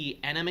at the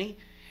enemy.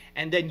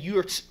 And then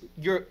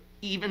you're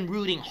even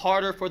rooting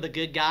harder for the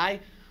good guy,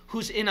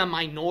 who's in a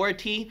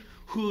minority,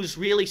 who's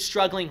really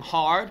struggling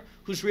hard,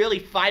 who's really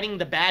fighting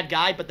the bad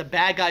guy, but the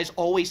bad guy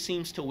always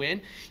seems to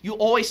win. You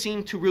always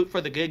seem to root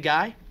for the good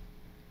guy.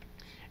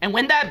 And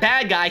when that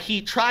bad guy,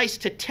 he tries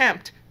to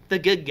tempt the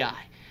good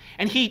guy,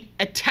 and he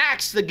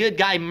attacks the good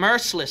guy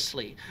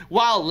mercilessly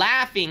while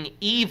laughing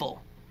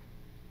evil.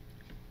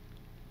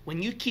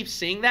 When you keep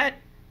seeing that,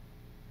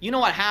 you know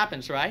what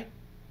happens, right?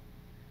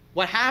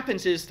 What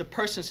happens is the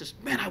person says,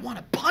 man, I want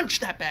to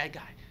punch that bad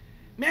guy.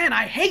 Man,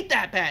 I hate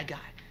that bad guy.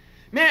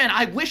 Man,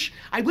 I wish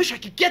I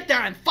could get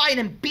there and fight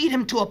and beat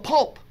him to a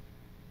pulp.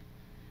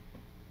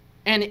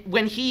 And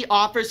when he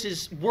offers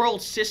his world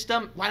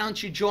system, why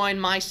don't you join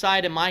my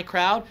side and my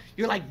crowd?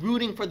 You're like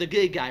rooting for the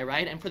good guy,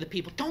 right? And for the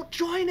people, don't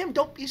join him.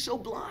 Don't be so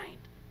blind.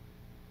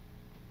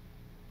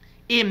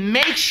 It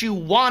makes you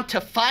want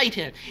to fight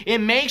him. It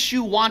makes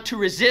you want to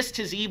resist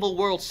his evil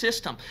world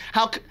system.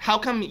 How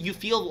come you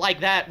feel like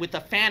that with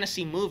a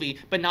fantasy movie,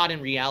 but not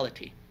in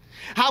reality?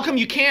 How come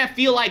you can't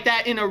feel like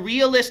that in a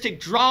realistic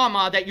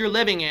drama that you're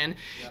living in?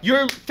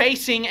 You're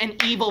facing an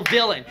evil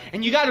villain.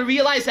 And you got to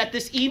realize that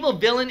this evil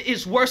villain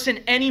is worse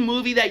than any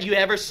movie that you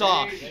ever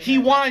saw. He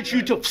wanted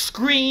you to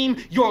scream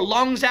your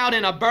lungs out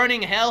in a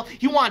burning hell.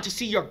 He wanted to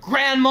see your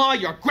grandma,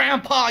 your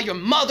grandpa, your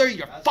mother,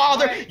 your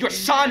father, your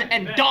son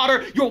and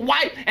daughter, your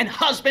wife and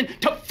husband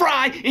to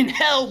fry in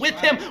hell with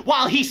him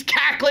while he's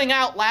cackling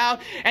out loud.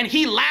 And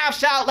he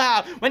laughs out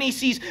loud when he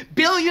sees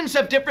billions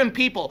of different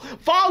people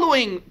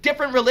following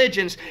different religions.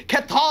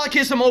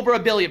 Catholicism over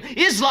 1 billion,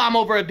 Islam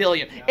over 1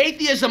 billion,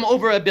 atheism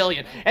over 1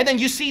 billion. And then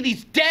you see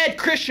these dead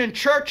Christian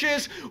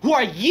churches who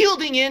are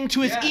yielding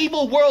into his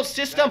evil world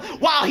system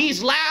while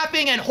he's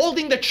laughing and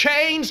holding the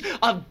chains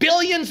of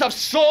billions of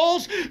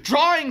souls,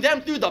 drawing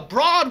them through the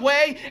broad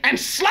way and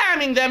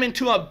slamming them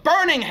into a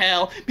burning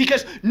hell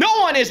because no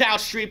one is out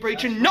street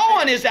preaching, no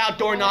one is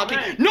outdoor knocking,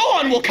 no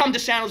one will come to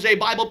San Jose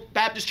Bible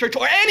Baptist Church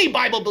or any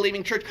Bible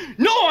believing church,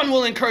 no one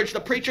will encourage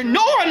the preacher,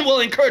 no one will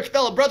encourage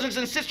fellow brothers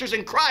and sisters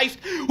in Christ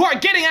who are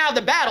getting out of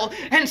the battle,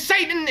 and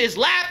Satan is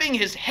laughing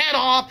his head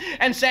off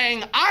and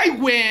saying, I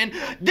win,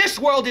 this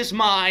world is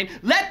mine,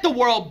 let the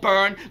world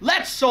burn,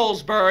 let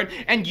souls burn,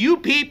 and you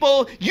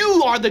people,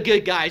 you are the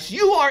good guys,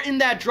 you are in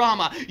that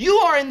drama, you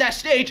are in that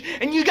stage,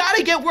 and you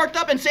gotta get worked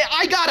up and say,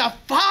 I gotta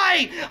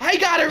fight, I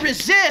gotta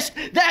resist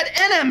that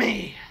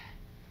enemy.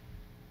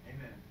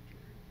 Amen.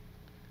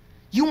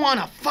 You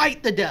wanna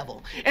fight the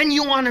devil, and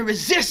you wanna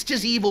resist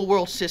his evil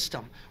world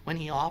system when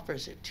he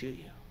offers it to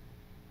you.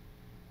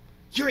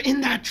 You're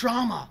in that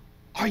drama.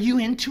 Are you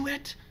into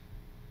it?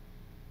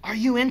 Are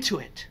you into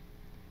it?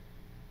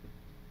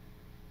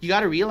 You got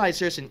to realize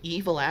there's an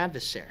evil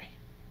adversary.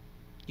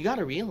 You got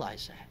to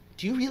realize that.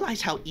 Do you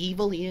realize how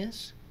evil he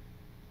is?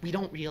 We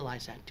don't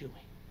realize that, do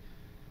we?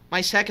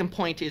 My second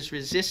point is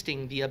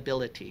resisting the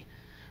ability.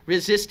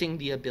 Resisting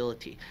the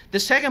ability. The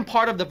second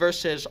part of the verse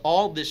says,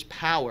 all this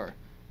power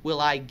will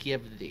I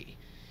give thee.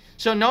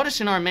 So notice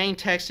in our main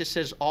text it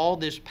says, all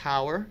this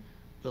power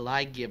will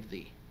I give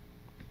thee.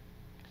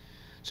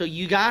 So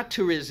you got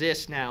to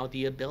resist now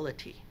the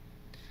ability.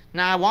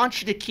 Now, I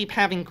want you to keep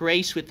having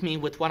grace with me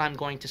with what I'm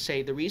going to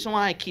say. The reason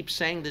why I keep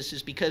saying this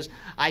is because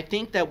I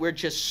think that we're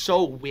just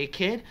so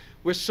wicked.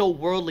 We're so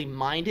worldly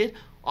minded.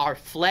 Our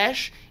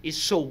flesh is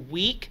so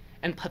weak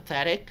and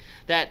pathetic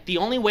that the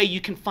only way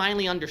you can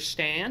finally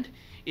understand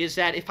is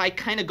that if I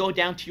kind of go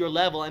down to your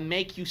level and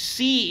make you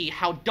see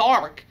how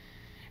dark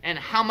and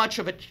how much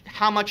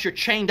you're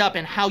chained up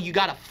and how you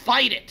got to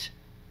fight it.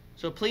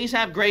 So please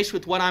have grace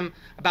with what I'm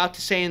about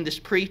to say in this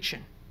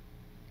preaching.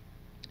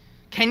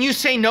 Can you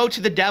say no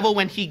to the devil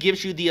when he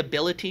gives you the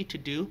ability to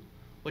do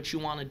what you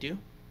want to do?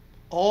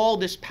 All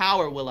this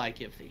power will I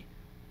give thee.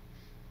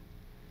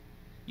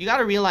 You got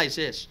to realize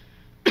this.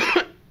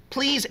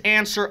 Please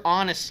answer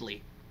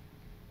honestly.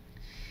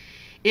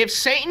 If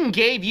Satan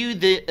gave you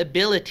the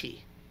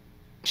ability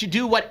to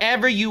do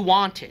whatever you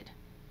wanted,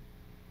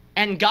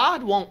 and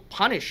God won't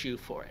punish you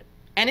for it,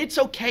 and it's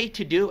okay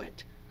to do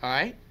it, all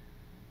right?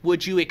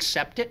 Would you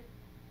accept it?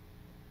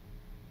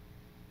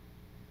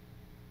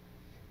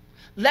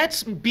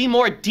 Let's be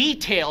more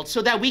detailed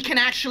so that we can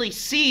actually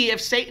see if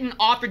Satan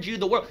offered you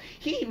the world.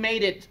 He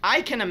made it,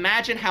 I can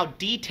imagine how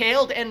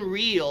detailed and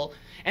real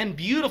and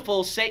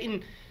beautiful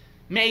Satan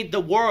made the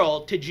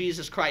world to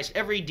Jesus Christ,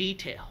 every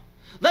detail.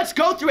 Let's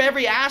go through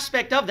every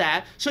aspect of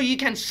that so you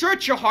can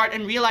search your heart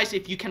and realize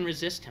if you can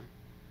resist him.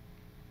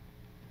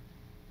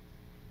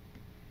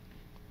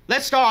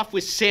 Let's start off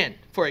with sin,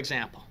 for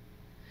example.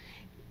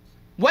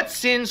 What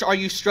sins are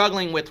you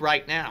struggling with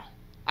right now?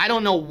 I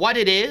don't know what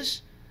it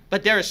is,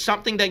 but there is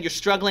something that you're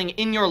struggling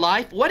in your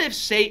life. What if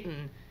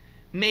Satan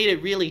made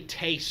it really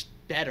taste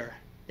better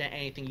than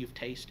anything you've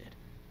tasted?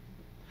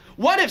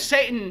 What if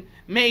Satan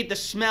made the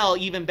smell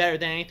even better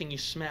than anything you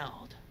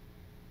smelled?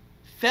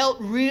 Felt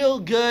real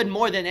good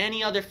more than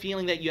any other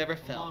feeling that you ever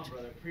felt. Come on,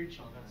 brother. Preach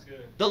on that. That's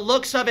good. The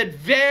looks of it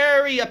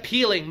very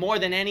appealing more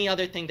than any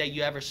other thing that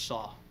you ever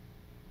saw.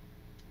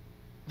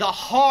 The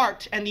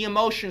heart and the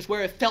emotions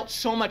where it felt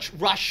so much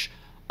rush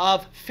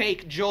of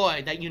fake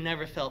joy that you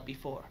never felt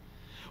before.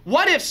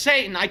 What if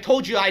Satan, I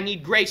told you I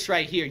need grace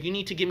right here. You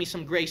need to give me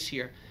some grace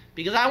here.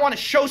 Because I want to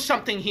show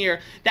something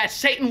here that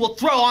Satan will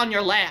throw on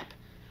your lap.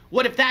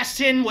 What if that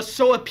sin was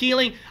so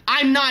appealing?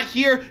 I'm not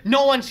here,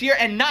 no one's here,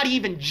 and not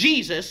even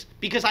Jesus,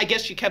 because I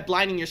guess you kept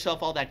blinding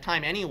yourself all that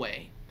time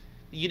anyway.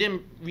 You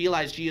didn't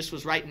realize Jesus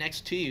was right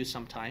next to you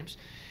sometimes.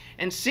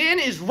 And sin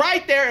is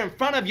right there in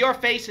front of your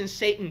face, and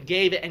Satan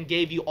gave it and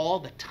gave you all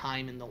the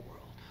time in the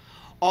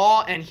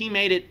world. And he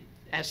made it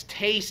as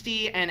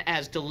tasty and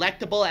as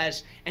delectable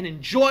as and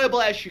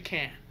enjoyable as you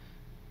can.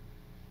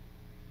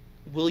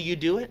 Will you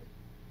do it?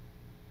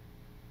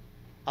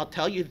 I'll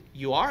tell you,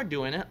 you are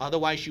doing it.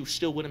 Otherwise, you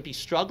still wouldn't be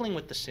struggling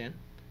with the sin.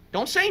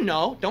 Don't say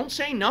no. Don't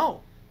say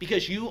no.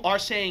 Because you are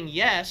saying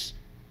yes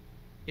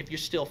if you're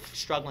still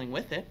struggling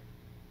with it.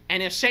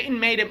 And if Satan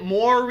made it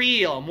more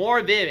real,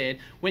 more vivid,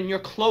 when you're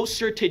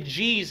closer to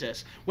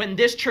Jesus, when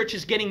this church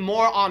is getting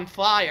more on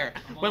fire,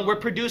 when we're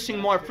producing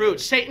more fruit,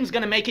 Satan's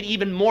going to make it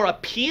even more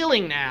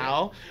appealing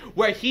now,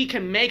 where he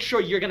can make sure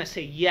you're going to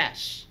say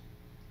yes.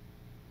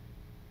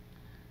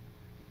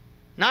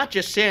 Not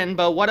just sin,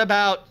 but what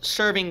about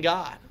serving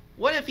God?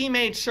 What if he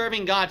made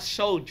serving God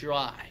so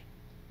dry?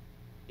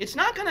 It's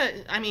not going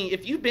to, I mean,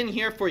 if you've been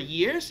here for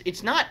years,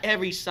 it's not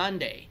every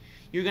Sunday.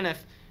 You're going to,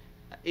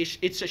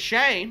 it's a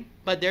shame,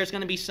 but there's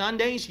going to be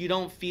Sundays you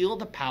don't feel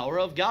the power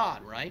of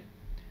God, right?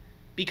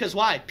 Because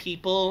why?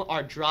 People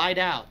are dried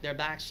out. They're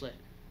backslid.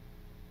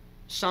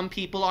 Some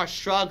people are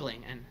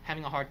struggling and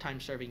having a hard time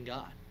serving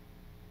God.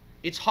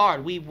 It's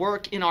hard. We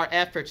work in our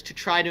efforts to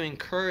try to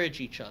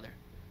encourage each other.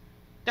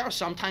 There are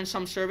sometimes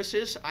some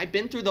services, I've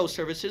been through those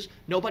services,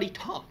 nobody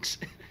talks.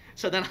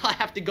 So then I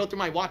have to go through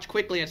my watch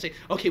quickly and say,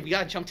 okay, we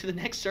got to jump to the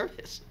next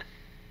service.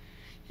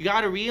 You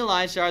got to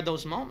realize there are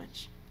those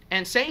moments.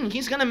 And Satan,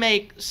 he's going to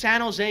make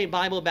San Jose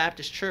Bible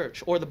Baptist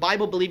Church, or the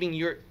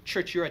Bible-believing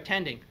church you're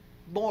attending,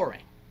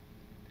 boring.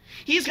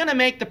 He's going to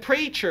make the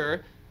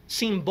preacher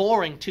seem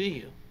boring to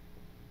you.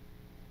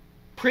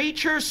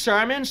 Preacher's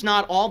sermons,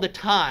 not all the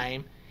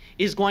time,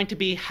 is going to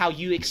be how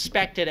you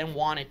expect it and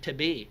want it to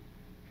be.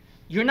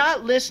 You're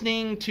not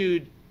listening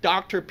to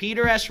Dr.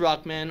 Peter S.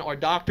 Ruckman or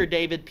Dr.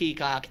 David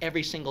Peacock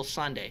every single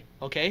Sunday,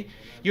 okay?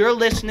 You're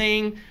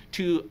listening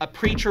to a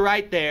preacher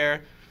right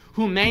there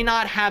who may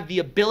not have the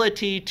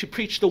ability to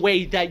preach the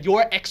way that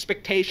your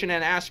expectation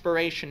and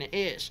aspiration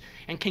is.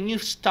 And can you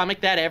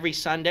stomach that every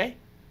Sunday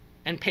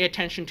and pay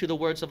attention to the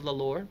words of the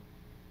Lord?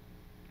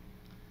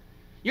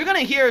 You're going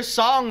to hear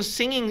songs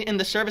singing in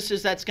the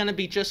services that's going to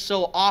be just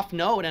so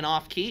off-note and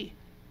off-key.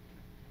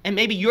 And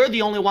maybe you're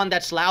the only one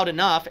that's loud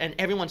enough and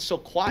everyone's so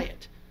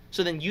quiet.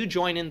 So then you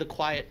join in the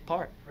quiet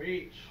part.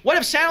 Preach. What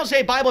if San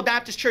Jose Bible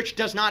Baptist Church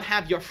does not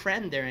have your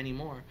friend there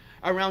anymore?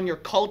 Around your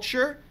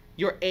culture,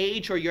 your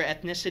age, or your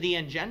ethnicity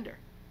and gender?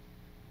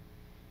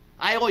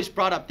 I always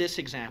brought up this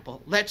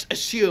example. Let's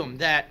assume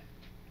that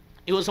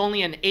it was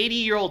only an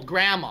 80-year-old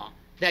grandma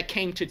that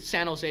came to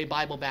San Jose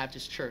Bible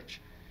Baptist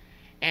Church.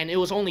 And it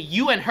was only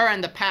you and her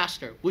and the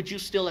pastor. Would you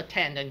still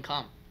attend and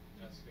come?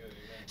 That's good.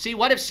 See,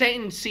 what if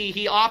Satan,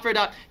 he offered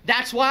up.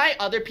 That's why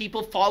other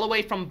people fall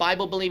away from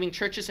Bible-believing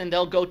churches and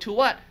they'll go to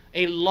what?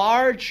 A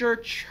larger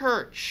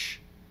church.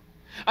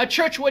 A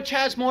church which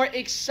has more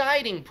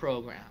exciting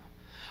program.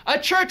 A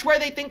church where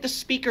they think the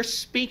speaker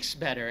speaks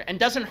better and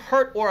doesn't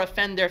hurt or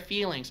offend their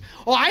feelings.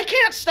 Oh, I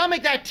can't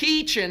stomach that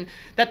teaching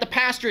that the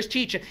pastor is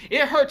teaching.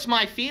 It hurts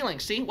my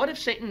feelings. See, what if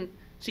Satan,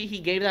 he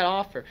gave that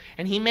offer.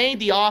 And he made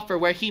the offer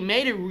where he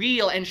made it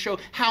real and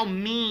showed how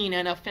mean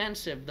and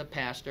offensive the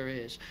pastor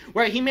is.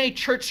 Where he made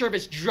church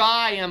service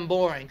dry and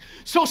boring.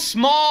 So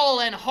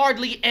small and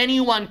hardly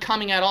anyone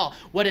coming at all.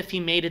 What if he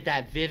made it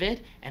that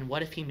vivid? And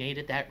what if he made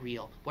it that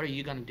real? What are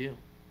you going to do?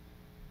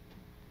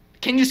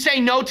 Can you say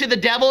no to the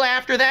devil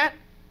after that?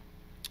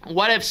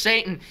 What if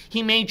Satan,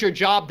 he made your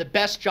job the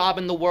best job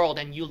in the world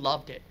and you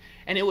loved it?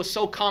 And it was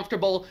so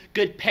comfortable,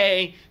 good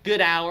pay,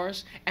 good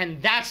hours,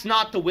 and that's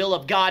not the will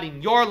of God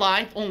in your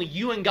life. Only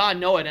you and God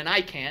know it, and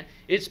I can't.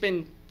 It's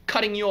been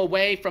cutting you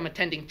away from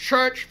attending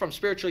church, from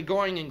spiritually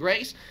growing in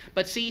grace.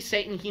 But see,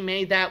 Satan, he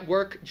made that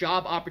work,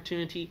 job,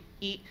 opportunity,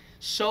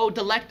 so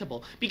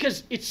delectable,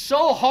 because it's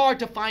so hard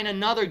to find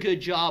another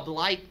good job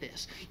like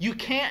this. You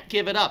can't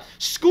give it up.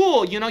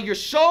 School, you're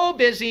so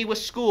busy with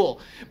school,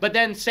 but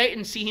then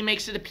Satan, see, he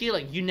makes it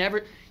appealing.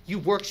 You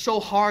worked so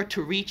hard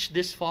to reach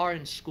this far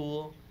in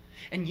school,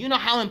 and you know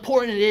how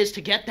important it is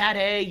to get that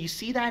A. You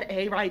see that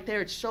A right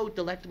there? It's so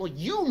delectable.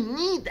 You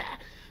need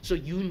that. So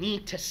you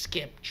need to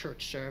skip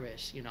church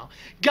service,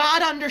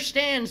 God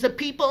understands. The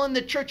people in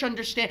the church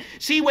understand.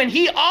 See, when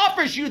he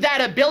offers you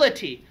that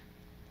ability,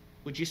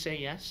 would you say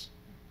yes?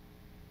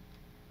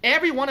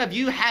 Every one of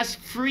you has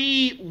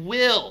free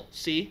will,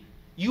 see?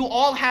 You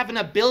all have an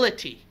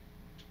ability.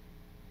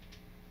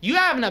 You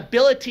have an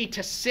ability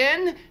to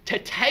sin, to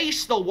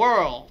taste the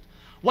world,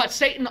 what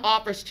Satan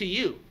offers to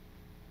you.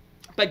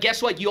 But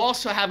guess what? You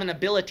also have an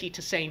ability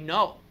to say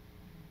no.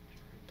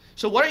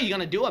 So what are you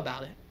going to do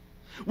about it?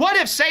 What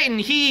if Satan,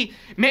 he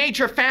made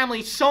your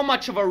family so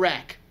much of a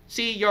wreck?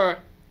 See, your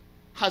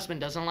husband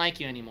doesn't like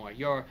you anymore.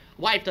 Your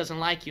wife doesn't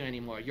like you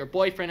anymore. Your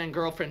boyfriend and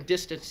girlfriend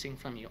distancing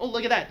from you. Oh,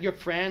 look at that. Your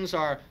friends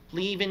are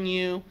leaving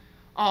you.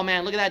 Oh,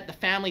 man, look at that. The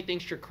family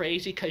thinks you're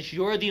crazy because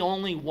you're the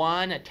only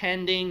one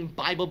attending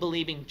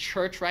Bible-believing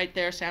church right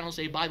there, San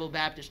Jose Bible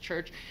Baptist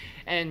Church.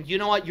 And you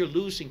know what? You're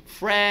losing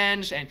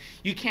friends and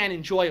you can't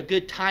enjoy a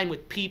good time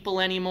with people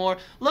anymore.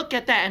 Look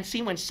at that and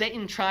see when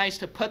Satan tries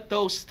to put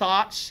those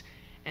thoughts.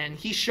 And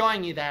he's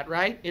showing you that,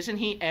 right? Isn't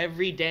he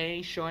every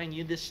day showing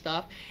you this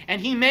stuff?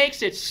 And he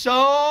makes it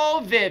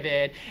so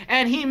vivid.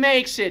 And he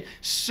makes it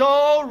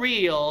so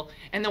real.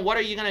 And then what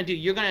are you going to do?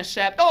 You're going to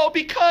accept,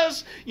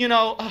 because,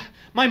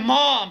 my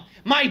mom,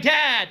 my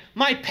dad,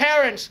 my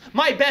parents,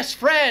 my best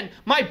friend,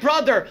 my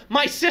brother,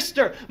 my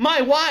sister,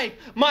 my wife,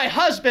 my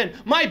husband,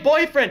 my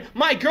boyfriend,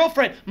 my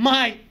girlfriend,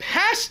 my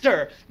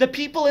pastor, the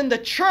people in the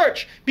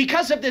church,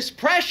 because of this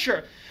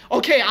pressure.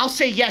 Okay, I'll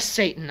say yes,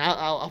 Satan.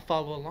 I'll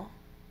follow along.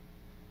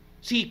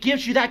 See, it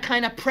gives you that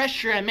kind of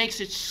pressure and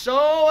makes it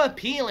so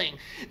appealing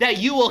that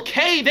you will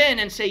cave in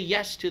and say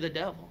yes to the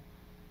devil.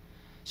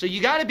 So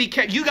you got to be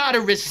careful. You got to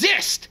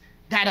resist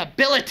that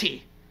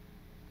ability.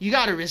 You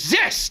got to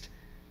resist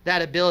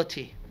that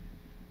ability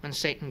when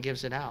Satan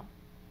gives it out.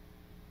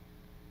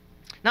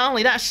 Not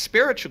only that,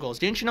 spiritual goals.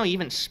 Didn't you know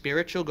even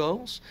spiritual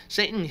goals?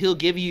 Satan, he'll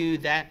give you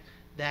that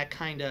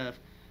kind of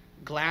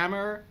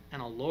glamour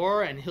and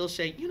allure, and he'll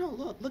say,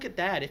 look at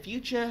that. If you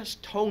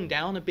just tone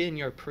down a bit in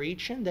your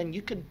preaching, then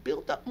you can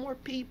build up more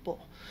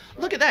people.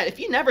 Look at that. If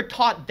you never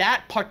taught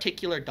that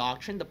particular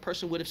doctrine, the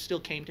person would have still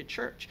came to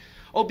church.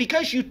 Oh,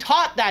 because you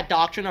taught that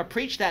doctrine or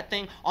preached that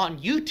thing on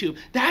YouTube,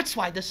 that's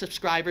why the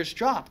subscribers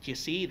dropped. You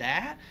see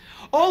that?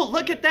 Oh,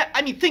 look at that.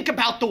 I mean, think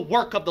about the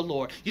work of the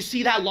Lord. You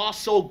see that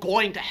lost soul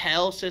going to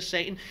hell, says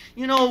Satan.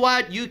 You know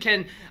what? You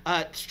can,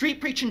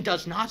 street preaching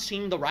does not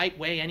seem the right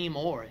way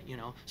anymore,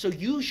 So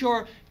use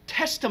your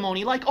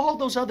testimony like all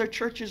those other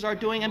churches are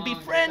doing and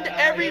befriend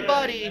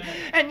everybody.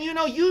 And,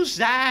 use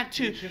that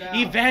to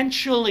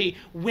eventually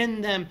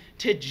win them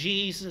to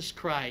Jesus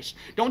Christ.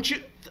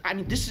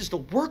 This is the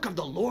work of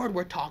the Lord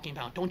we're talking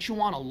about. Don't you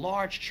want a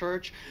large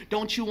church?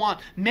 Don't you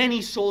want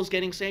many souls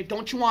getting saved?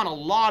 Don't you want a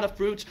lot of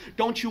fruits?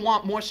 Don't you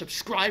want more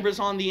subscribers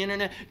on the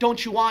internet?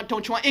 Don't you want?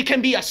 It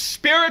can be a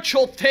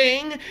spiritual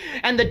thing,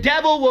 and the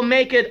devil will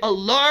make it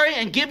alluring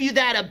and give you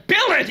that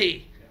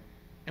ability.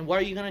 And what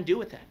are you going to do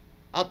with that?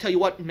 I'll tell you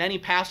what many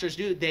pastors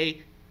do.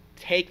 They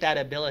take that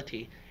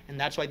ability, and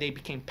that's why they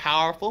became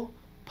powerful,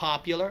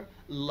 popular,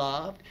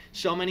 loved,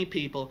 so many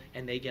people,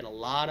 and they get a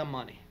lot of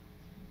money.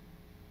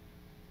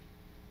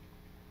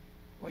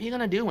 What are you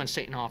going to do when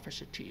Satan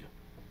offers it to you?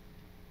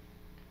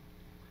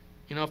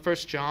 1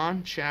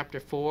 John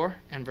chapter 4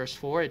 and verse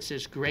 4, it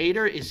says,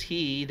 "Greater is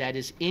he that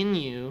is in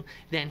you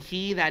than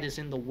he that is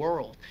in the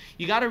world."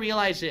 You got to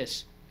realize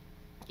this.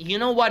 You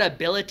know what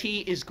ability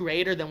is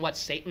greater than what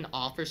Satan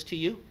offers to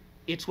you?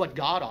 It's what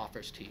God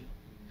offers to you.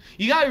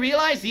 You got to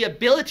realize the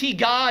ability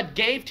God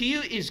gave to you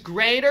is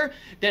greater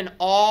than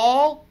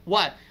all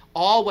what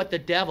the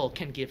devil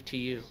can give to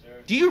you.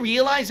 Do you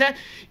realize that?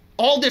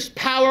 all this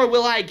power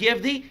will I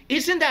give thee.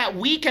 Isn't that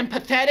weak and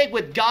pathetic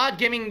with God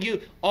giving you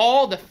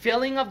all the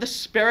filling of the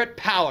Spirit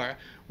power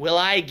will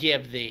I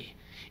give thee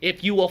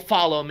if you will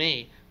follow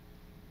me?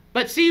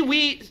 But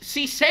see,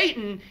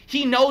 Satan,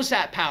 he knows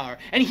that power,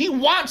 and he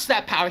wants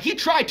that power. He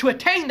tried to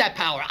attain that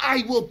power.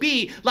 I will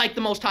be like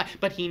the Most High,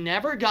 but he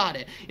never got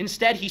it.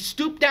 Instead, he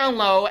stooped down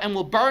low and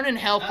will burn in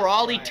hell for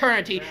all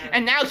eternity,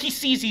 and now he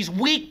sees these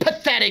weak,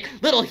 pathetic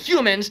little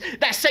humans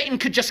that Satan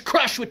could just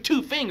crush with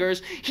 2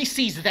 fingers. He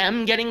sees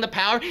them getting the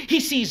power. He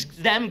sees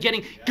them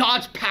getting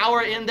God's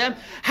power in them.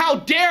 How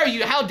dare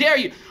you? How dare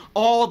you?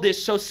 All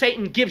this so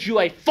Satan gives you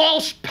a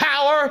false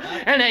power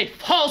and a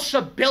false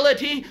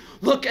ability.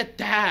 Look at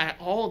that.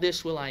 All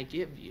this will I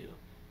give you.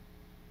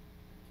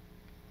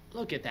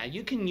 Look at that.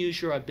 You can use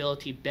your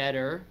ability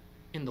better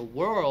in the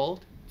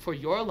world for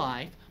your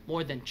life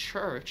more than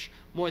church,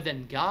 more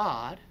than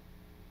God.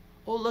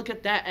 Oh, look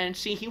at that. And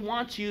see, he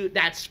wants you.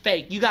 That's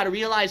fake. You got to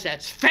realize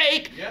that's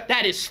fake. Yep.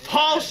 That is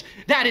false.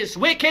 That is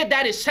wicked.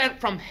 That is sent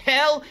from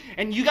hell.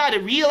 And you got to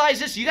realize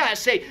this. You got to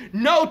say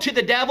no to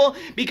the devil,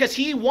 because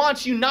he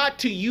wants you not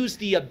to use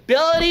the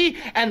ability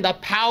and the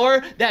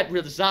power that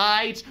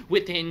resides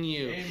within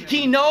you. Amen.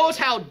 He knows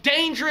how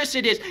dangerous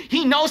it is.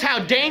 He knows how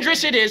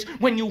dangerous it is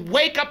when you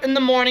wake up in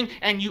the morning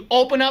and you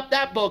open up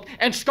that book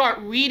and start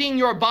reading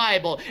your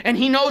Bible. And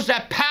he knows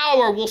that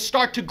power will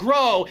start to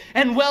grow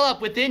and well up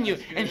within you.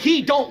 And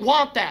he don't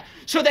want that.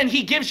 So then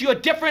he gives you a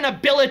different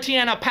ability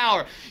and a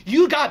power.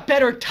 You got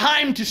better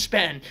time to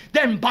spend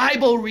than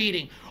Bible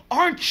reading.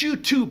 Aren't you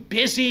too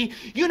busy?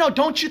 You know,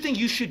 don't you think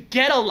you should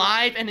get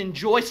alive and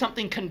enjoy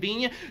something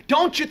convenient?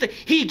 Don't you think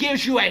he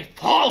gives you a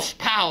false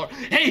power,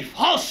 a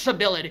false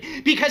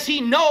ability, because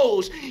he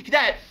knows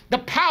that the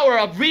power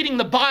of reading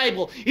the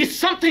Bible is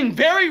something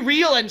very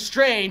real and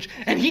strange,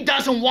 and he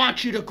doesn't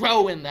want you to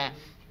grow in that.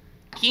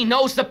 He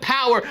knows the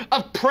power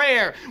of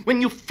prayer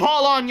when you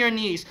fall on your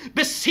knees,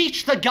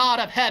 beseech the God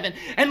of heaven,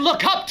 and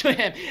look up to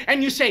him,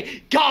 and you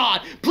say,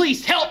 God,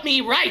 please help me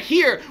right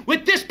here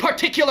with this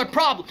particular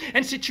problem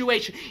and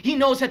situation. He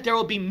knows that there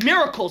will be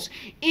miracles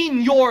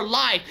in your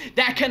life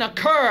that can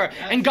occur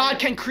and God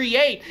can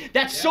create.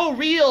 That's so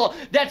real.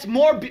 That's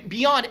more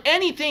beyond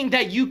anything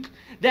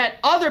that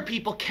other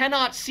people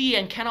cannot see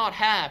and cannot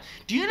have.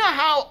 Do you know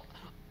how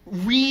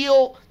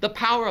real the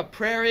power of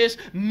prayer is?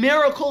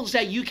 Miracles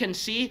that you can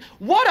see.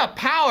 What a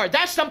power.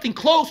 That's something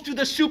close to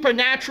the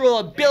supernatural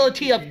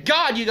ability of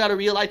God, you got to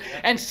realize.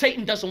 And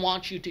Satan doesn't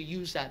want you to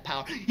use that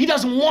power. He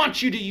doesn't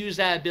want you to use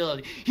that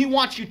ability. He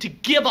wants you to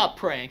give up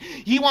praying.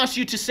 He wants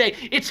you to say,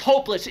 it's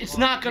hopeless, it's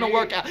not going to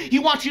work out. He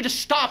wants you to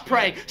stop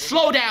praying,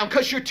 slow down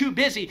because you're too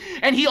busy.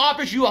 And he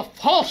offers you a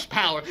false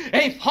power,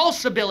 a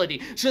false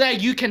ability, so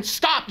that you can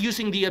stop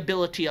using the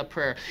ability of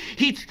prayer.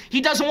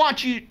 He doesn't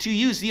want you to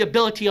use the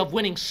ability of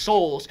winning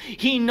souls.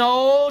 He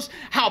knows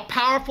how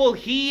powerful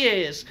he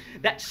is.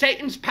 That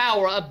Satan's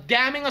power of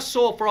damning a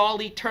soul for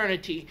all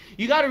eternity.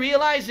 You got to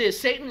realize this.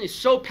 Satan is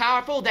so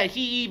powerful that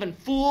he even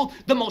fooled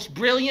the most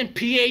brilliant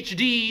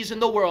PhDs in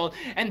the world.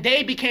 And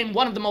they became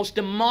one of the most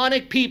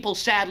demonic people,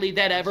 sadly,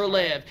 that ever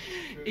lived.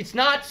 It's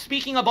not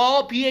speaking of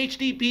all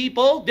PhD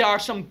people. There are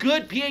some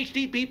good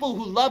PhD people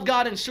who love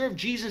God and serve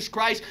Jesus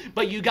Christ.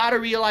 But you got to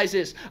realize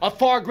this. A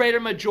far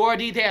greater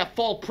majority, they have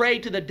fallen prey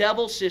to the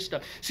devil's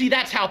system. See,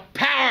 that's how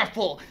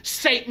powerful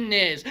Satan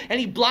is. And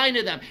he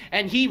blinded them.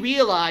 And he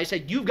realized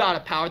that you've got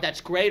a power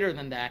that's greater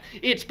than that.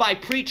 It's by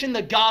preaching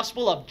the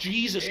gospel of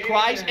Jesus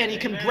Christ. And he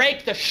can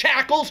break the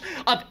shackles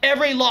of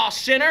every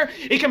lost sinner.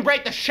 He can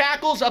break the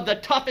shackles of the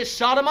toughest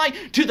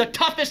sodomite to the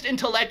toughest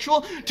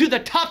intellectual, to the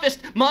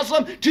toughest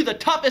Muslim, to the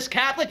toughest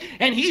Catholic.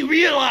 And he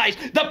realized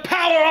the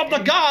power of the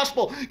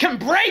gospel can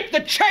break the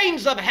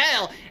chains of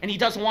hell. And he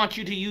doesn't want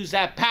you to use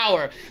that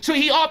power. So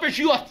he offers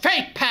you a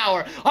fake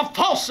power, a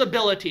false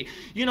ability.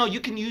 You know, you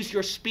can use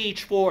your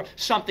speech for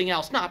something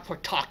else, not for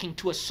talking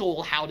to a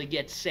soul how to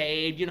get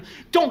saved. You know,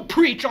 don't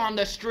preach on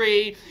the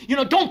street. You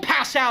know, don't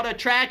pass out a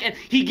tract. And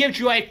he gives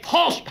you a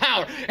false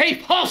power, a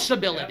false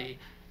ability.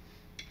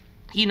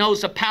 He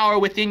knows the power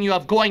within you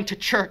of going to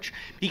church,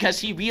 because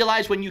he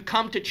realized when you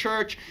come to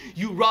church,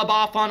 you rub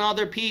off on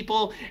other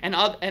people, and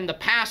the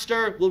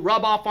pastor will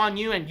rub off on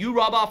you, and you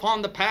rub off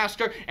on the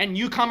pastor, and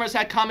newcomers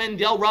that come in,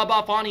 they'll rub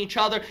off on each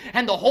other,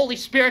 and the Holy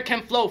Spirit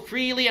can flow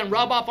freely and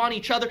rub off on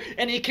each other,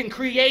 and it can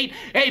create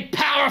a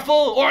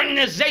powerful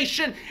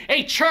organization,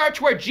 a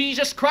church where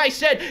Jesus Christ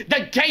said,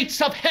 the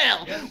gates of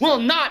hell will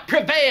not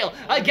prevail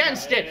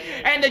against it.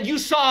 And that you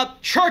saw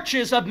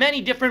churches of many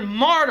different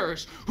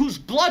martyrs whose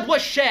blood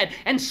was shed,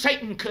 and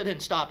Satan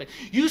couldn't stop it.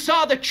 You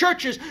saw the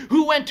churches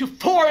who went to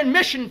foreign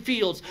mission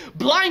fields,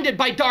 blinded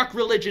by dark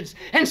religions,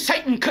 and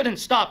Satan couldn't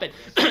stop it.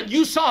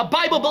 You saw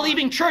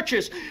Bible-believing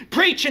churches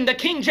preaching the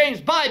King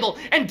James Bible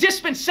and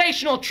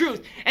dispensational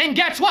truth. And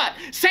guess what?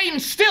 Satan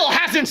still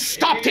hasn't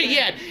stopped it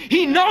yet.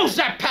 He knows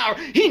that power.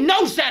 He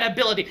knows that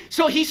ability.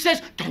 So he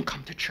says, don't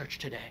come to church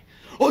today.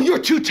 Oh, you're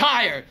too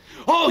tired.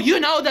 Oh, you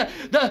know,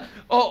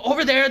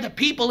 over there, the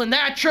people in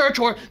that church,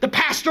 or the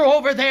pastor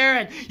over there,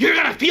 and you're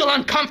going to feel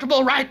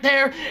uncomfortable right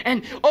there.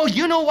 And, oh,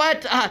 you know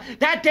what?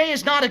 That day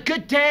is not a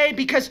good day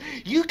because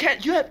you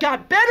have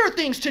got better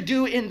things to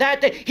do in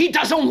that day. He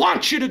doesn't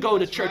want you to go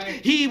to church.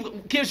 Right. He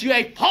gives you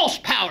a false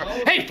power,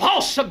 a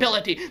false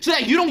ability, so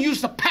that you don't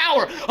use the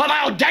power of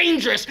how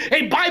dangerous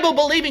a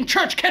Bible-believing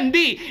church can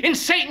be in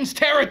Satan's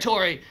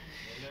territory.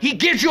 He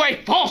gives you a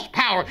false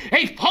power,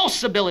 a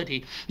false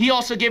ability. He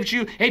also gives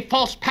you a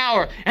false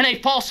power and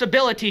a false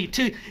ability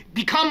to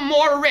become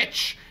more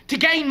rich, to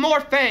gain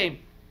more fame.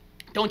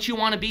 Don't you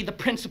want to be the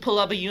principal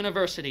of a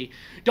university?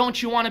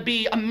 Don't you want to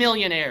be a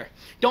millionaire?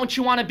 Don't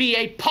you want to be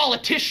a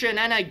politician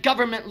and a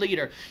government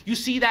leader? You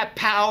see that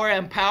power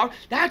and power?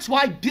 That's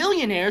why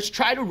billionaires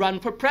try to run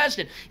for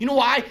president. You know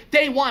why?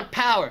 They want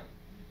power.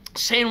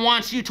 Satan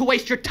wants you to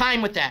waste your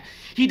time with that.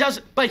 He does,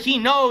 but he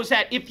knows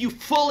that if you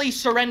fully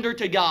surrender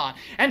to God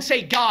and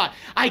say, God,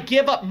 I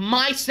give up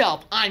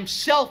myself. I'm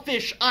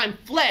selfish. I'm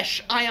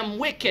flesh. I am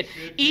wicked.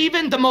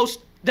 Even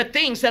the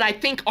things that I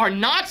think are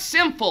not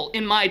sinful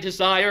in my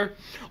desire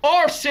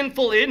or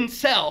sinful in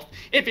self,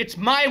 if it's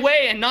my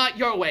way and not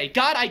your way.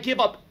 God, I give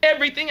up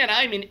everything, and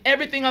I'm in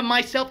everything of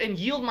myself and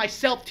yield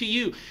myself to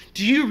you.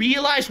 Do you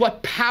realize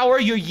what power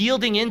you're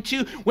yielding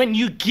into when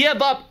you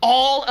give up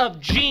all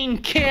of Gene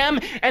Kim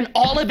and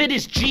all of it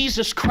is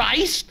Jesus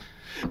Christ?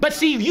 But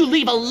see, you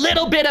leave a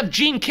little bit of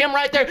Gene Kim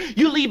right there.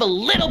 You leave a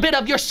little bit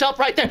of yourself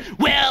right there.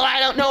 Well, I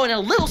don't know, and a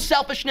little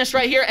selfishness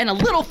right here, and a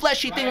little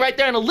fleshy thing right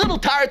there, and a little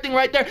tired thing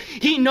right there.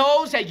 He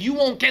knows that you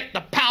won't get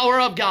the power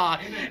of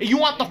God. You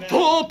want the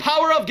full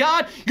power of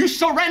God? You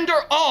surrender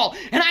all,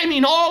 and I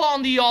mean all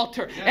on the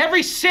altar.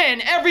 Every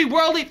sin, every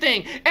worldly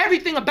thing,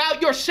 everything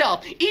about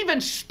yourself, even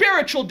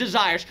spiritual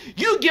desires.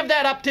 You give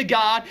that up to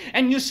God,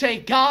 and you say,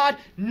 God,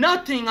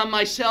 nothing of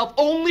myself,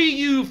 only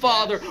you,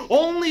 Father,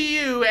 only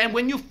you. And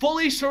when you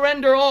fully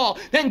surrender all,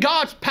 then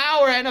God's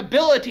power and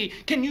ability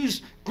can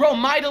grow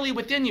mightily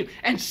within you.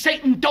 And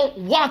Satan don't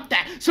want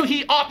that. So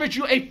he offers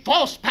you a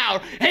false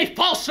power, a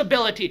false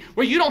ability,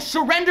 where you don't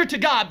surrender to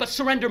God, but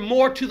surrender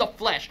more to the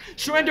flesh.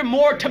 Surrender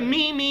more to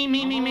me.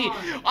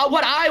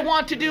 What I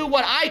want to do,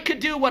 what I could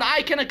do, what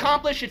I can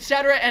accomplish,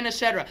 etc. and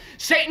etc.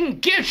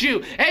 Satan gives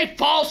you a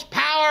false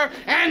power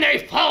and a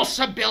false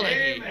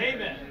ability.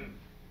 Amen.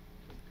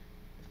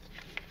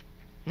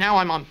 Now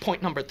I'm on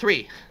point number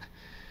 3.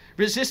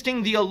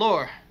 Resisting the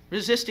allure.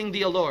 Resisting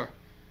the allure.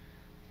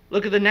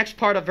 Look at the next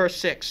part of verse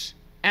 6.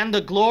 And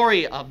the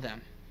glory of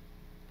them.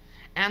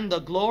 And the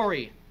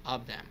glory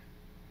of them.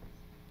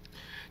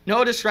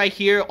 Notice right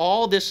here,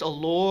 all this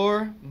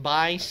allure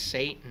by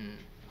Satan.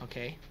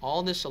 Okay?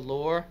 All this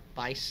allure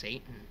by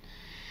Satan.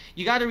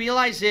 You got to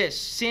realize this.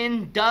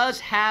 Sin does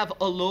have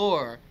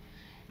allure.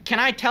 Can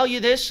I tell you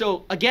this?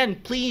 So again,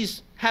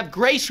 please have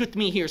grace with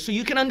me here so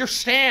you can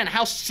understand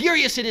how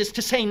serious it is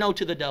to say no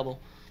to the devil.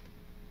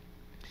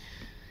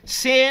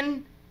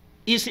 Sin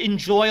is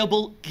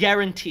enjoyable,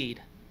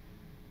 guaranteed.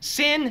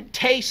 Sin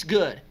tastes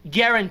good,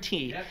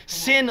 guaranteed.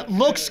 Sin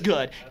looks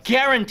good,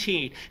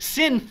 guaranteed.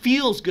 Sin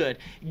feels good,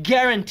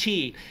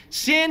 guaranteed.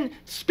 Sin,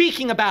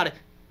 speaking about it,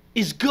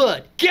 is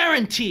good,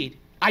 guaranteed.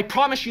 I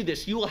promise you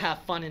this, you will have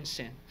fun in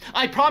sin.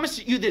 I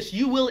promise you this,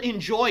 you will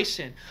enjoy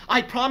sin.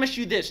 I promise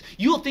you this,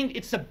 you will think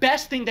it's the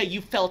best thing that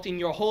you felt in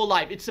your whole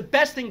life. It's the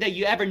best thing that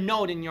you ever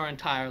known in your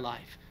entire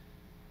life.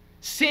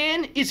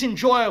 Sin is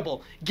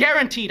enjoyable,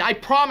 guaranteed. I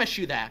promise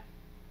you that.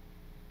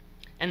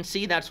 And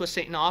see, that's what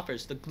Satan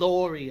offers, the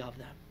glory of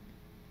them.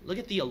 Look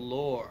at the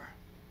allure.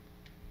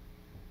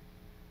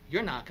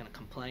 You're not going to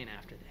complain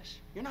after this.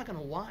 You're not going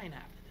to whine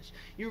after this.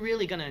 You're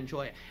really going to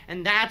enjoy it.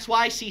 And that's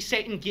why, see,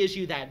 Satan gives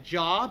you that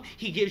job.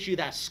 He gives you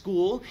that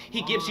school.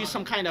 He gives you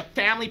some kind of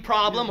family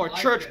problem or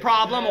church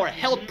problem or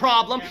health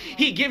problem.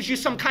 He gives you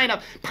some kind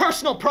of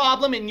personal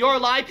problem in your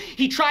life.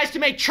 He tries to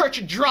make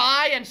church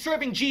dry and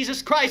serving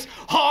Jesus Christ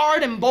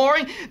hard and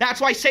boring.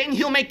 That's why Satan,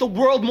 he'll make the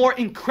world more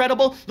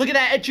incredible. Look at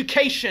that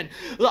education.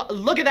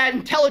 Look at that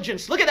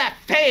intelligence. Look at that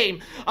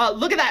fame.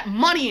 Look at that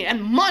money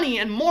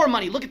and more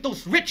money. Look at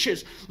those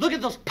riches. Look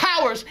at those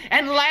powers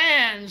and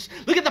lands.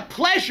 Look at the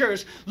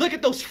pleasures. Look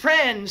at those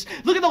friends.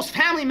 Look at those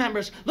family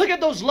members. Look at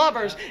those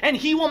lovers. And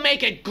he will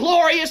make it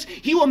glorious.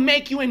 He will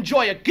make you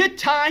enjoy a good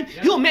time.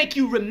 He will make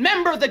you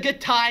remember the good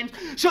times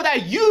so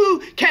that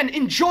you can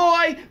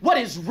enjoy what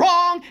is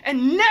wrong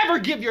and never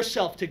give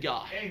yourself to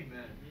God.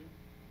 Amen.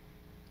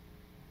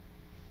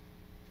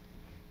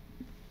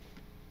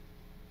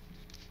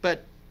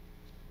 But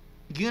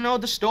you know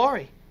the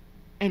story.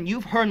 And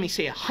you've heard me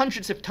say it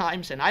hundreds of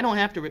times, and I don't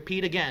have to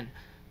repeat again.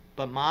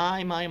 But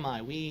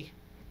my, we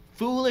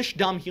foolish,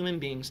 dumb human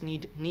beings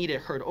need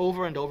it heard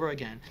over and over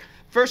again.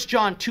 1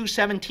 John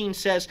 2:17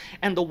 says,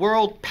 and the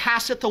world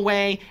passeth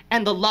away,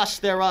 and the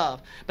lust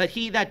thereof. But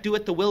he that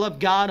doeth the will of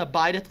God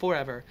abideth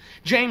forever.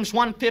 James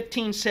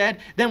 1:15 said,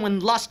 then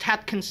when lust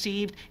hath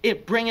conceived,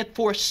 it bringeth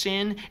forth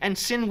sin, and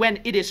sin when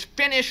it is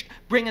finished,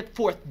 bringeth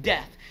forth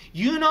death.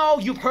 You know,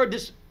 you've heard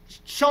this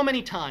so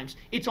many times,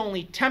 it's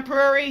only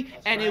temporary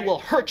and it will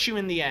hurt you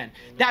in the end.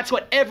 That's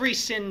what every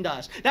sin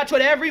does. That's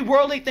what every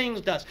worldly thing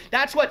does.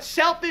 That's what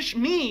selfish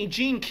me,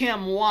 Gene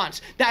Kim,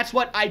 wants. That's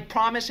what I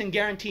promise and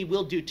guarantee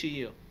will do to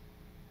you.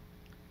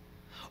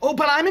 Oh,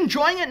 but I'm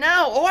enjoying it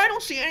now. Oh, I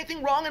don't see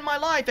anything wrong in my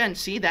life. And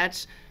see,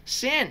 that's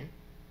sin.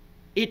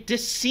 It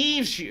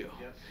deceives you,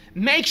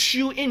 makes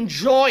you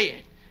enjoy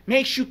it,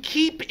 makes you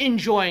keep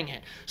enjoying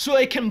it, so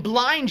it can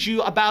blind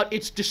you about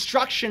its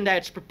destruction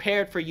that's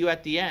prepared for you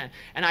at the end.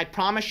 And I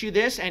promise you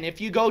this, and if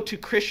you go to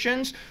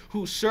Christians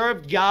who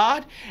served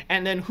God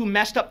and then who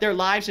messed up their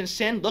lives in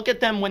sin, look at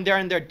them when they're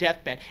in their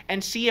deathbed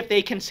and see if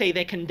they can say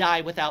they can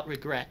die without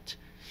regret.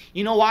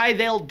 You know why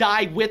they'll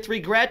die with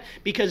regret?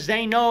 Because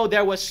they know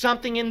there was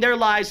something in their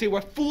lives they were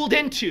fooled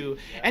into,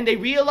 and they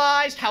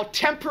realized how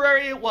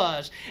temporary it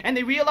was, and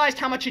they realized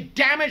how much it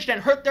damaged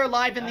and hurt their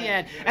life in the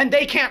end, and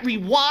they can't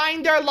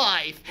rewind their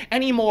life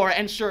anymore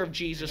and serve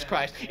Jesus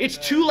Christ. It's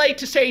too late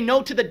to say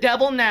no to the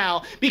devil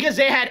now, because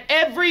they had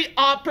every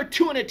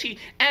opportunity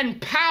and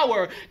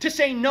power to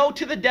say no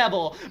to the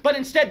devil, but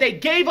instead they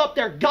gave up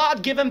their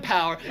God-given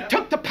power,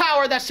 took the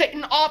power that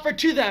Satan offered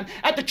to them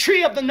at the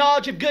tree of the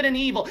knowledge of good and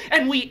evil,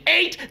 and we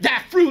ate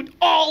that fruit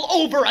all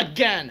over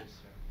again.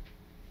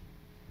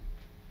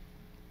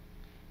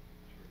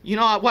 You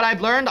know what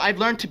I've learned? I've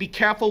learned to be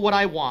careful what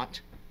I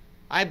want.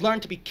 I've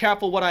learned to be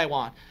careful what I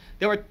want.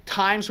 There were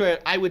times where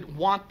I would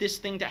want this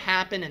thing to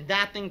happen and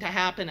that thing to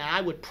happen, and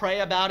I would pray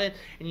about it.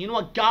 And you know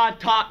what God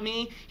taught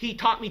me? He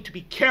taught me to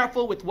be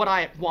careful with what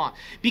I want.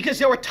 Because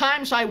there were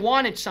times I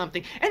wanted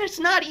something, and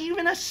it's not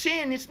even a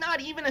sin. It's not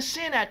even a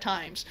sin at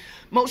times.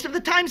 Most of the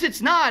times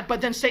it's not,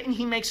 but then Satan,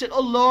 he makes it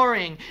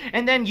alluring.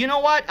 And then, you know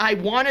what? I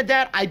wanted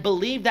that. I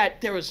believe that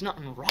there was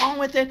nothing wrong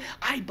with it.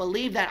 I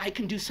believe that I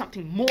can do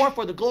something more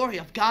for the glory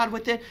of God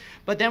with it.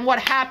 But then what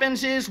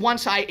happens is,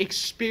 once I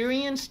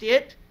experienced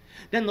it,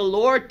 then the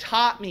Lord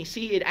taught me.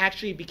 See, it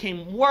actually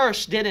became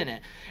worse, didn't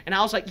it? And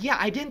I was like, yeah,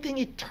 I didn't think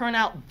it'd turn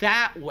out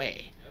that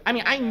way. I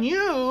mean, I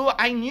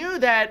knew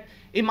that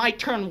it might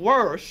turn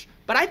worse,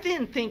 but I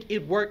didn't think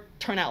it would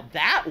turn out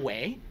that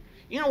way.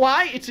 You know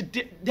why?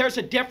 There's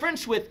a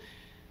difference with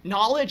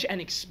knowledge and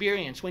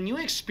experience. When you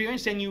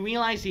experience, then you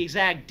realize the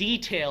exact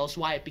details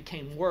why it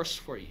became worse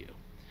for you.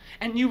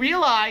 And you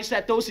realize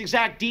that those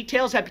exact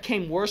details that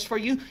became worse for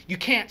you, you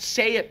can't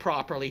say it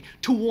properly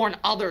to warn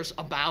others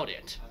about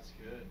it.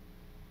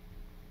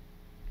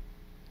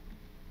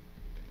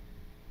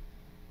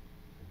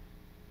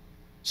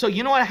 So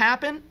you know what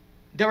happened?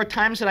 There were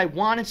times that I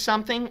wanted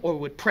something or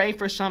would pray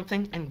for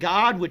something, and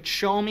God would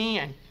show me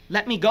and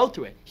let me go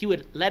through it. He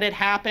would let it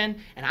happen,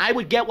 and I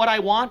would get what I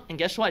want, and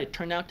guess what? It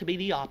turned out to be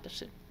the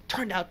opposite.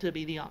 Turned out to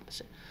be the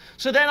opposite.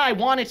 So then I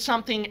wanted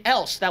something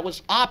else that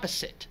was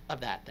opposite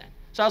of that then.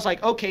 So I was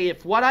like, okay,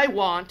 if what I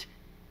want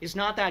is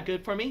not that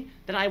good for me,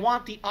 then I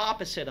want the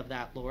opposite of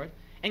that, Lord.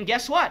 And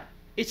guess what?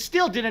 It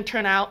still didn't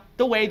turn out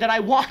the way that I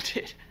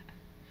wanted.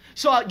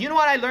 So you know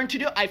what I learned to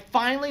do? I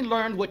finally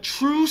learned what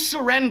true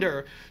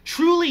surrender,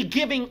 truly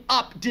giving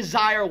up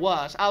desire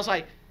was. I was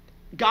like,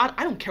 God,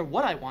 I don't care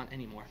what I want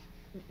anymore.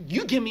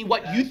 You give me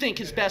what you think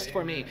is best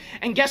for me.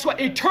 And guess what?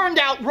 It turned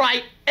out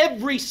right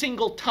every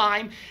single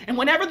time. And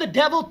whenever the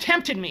devil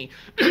tempted me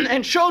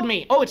and showed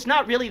me, oh, it's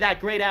not really that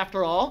great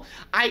after all,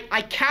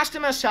 I cast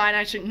him aside and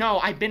I said, no,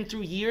 I've been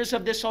through years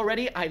of this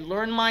already. I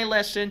learned my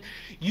lesson.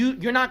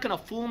 You're not going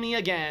to fool me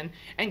again.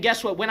 And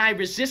guess what? When I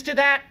resisted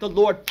that, the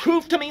Lord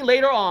proved to me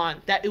later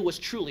on that it was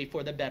truly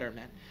for the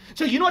betterment.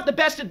 So you know what the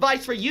best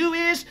advice for you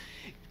is?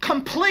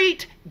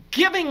 Complete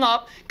giving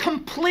up,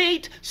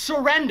 complete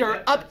surrender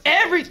of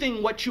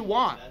everything what you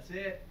want. That's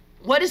it.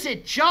 What is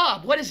it?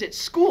 Job? What is it?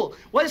 School?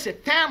 What is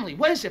it? Family?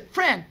 What is it?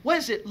 Friend? What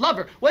is it?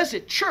 Lover? What is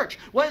it? Church?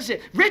 What is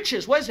it?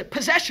 Riches? What is it?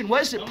 Possession?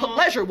 What is it?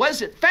 Pleasure? What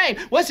is it? Fame?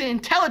 What is it?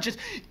 Intelligence?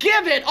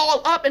 Give it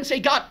all up and say,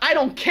 God, I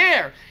don't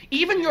care.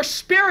 Even your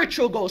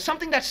spiritual goals,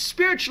 something that's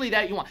spiritually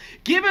that you want.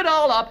 Give it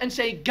all up and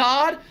say,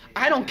 God,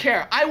 I don't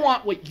care. I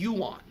want what you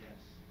want.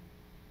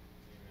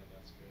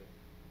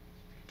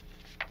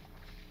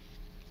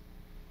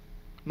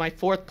 My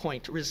fourth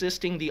point,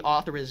 resisting the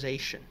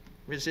authorization.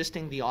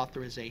 Resisting the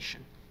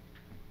authorization.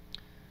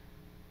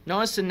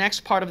 Notice the next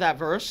part of that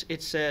verse.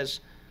 It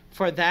says,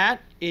 for that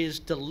is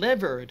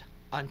delivered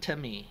unto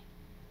me.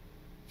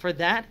 For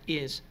that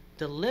is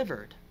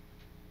delivered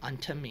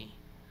unto me.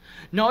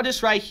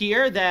 Notice right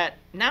here that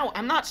now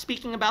I'm not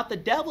speaking about the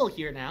devil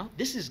here now.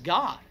 This is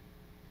God.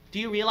 Do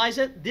you realize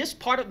it? This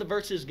part of the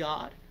verse is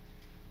God.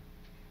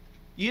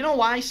 You know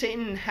why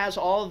Satan has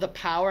all of the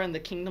power in the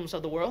kingdoms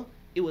of the world?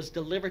 It was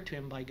delivered to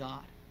him by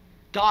God.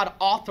 God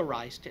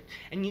authorized it.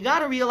 And you got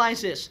to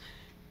realize this.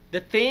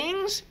 The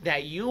things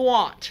that you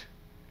want,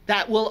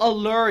 that will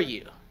allure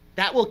you,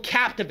 that will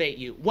captivate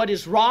you, what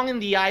is wrong in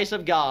the eyes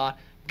of God,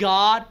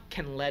 God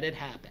can let it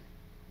happen.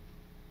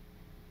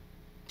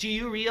 Do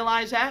you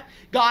realize that?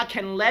 God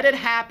can let it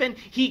happen.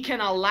 He can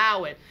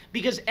allow it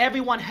because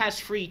everyone has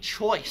free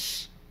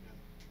choice.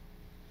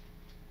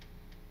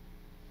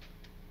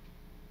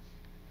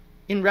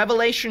 In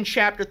Revelation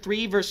chapter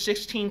 3, verse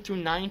 16 through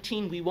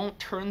 19, we won't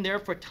turn there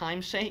for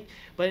time's sake,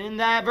 but in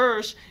that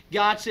verse,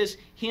 God says,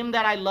 him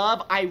that I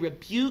love, I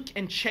rebuke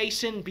and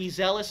chasten, be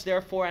zealous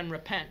therefore and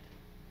repent.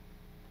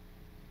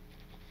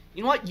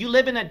 You know what? You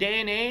live in a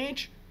day and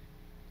age,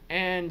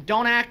 and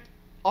don't act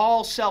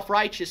all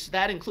self-righteous.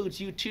 That includes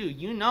you too.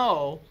 You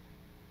know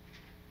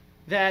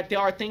that there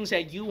are things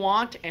that you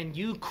want, and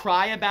you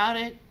cry about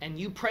it, and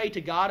you pray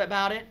to God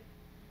about it.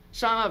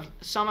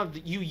 Some of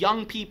you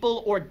young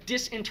people or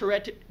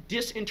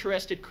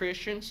disinterested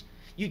Christians,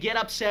 you get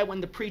upset when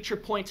the preacher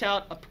points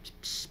out a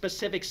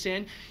specific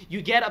sin.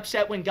 You get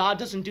upset when God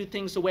doesn't do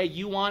things the way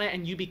you want it,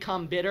 and you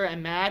become bitter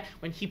and mad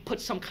when he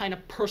puts some kind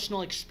of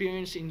personal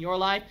experience in your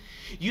life.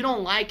 You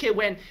don't like it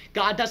when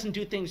God doesn't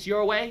do things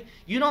your way.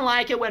 You don't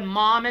like it when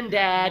mom and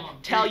dad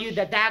tell you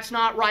that that's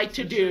not right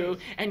to do,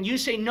 and you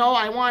say, no,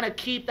 I want to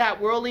keep that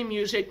worldly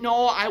music.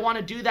 No, I want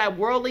to do that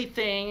worldly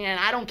thing, and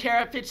I don't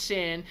care if it's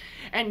sin.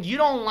 And you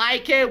don't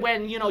like it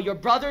when, your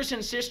brothers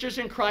and sisters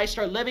in Christ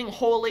are living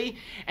holy,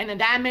 and then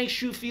that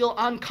makes you feel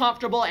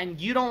uncomfortable, and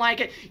you don't like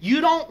it.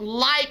 You don't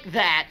like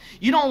that.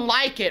 You don't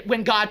like it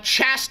when God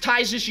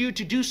chastises you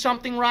to do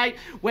something right,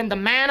 when the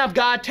man of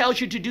God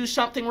tells you to do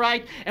something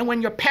right, and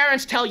when your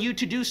parents tell you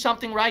to do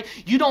something right.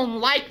 You don't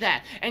like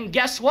that. And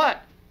guess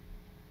what?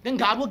 Then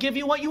God will give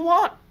you what you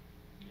want.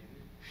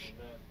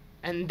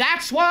 And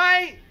that's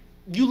why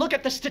you look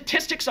at the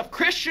statistics of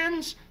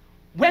Christians.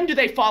 When do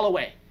they fall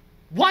away?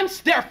 Once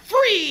they're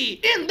free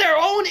in their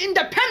own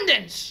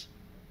independence,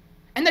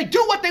 and they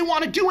do what they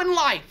want to do in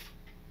life,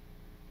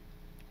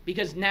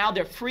 because now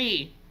they're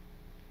free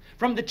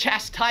from the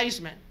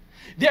chastisement.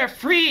 They're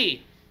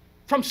free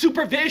from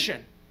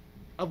supervision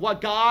of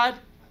what God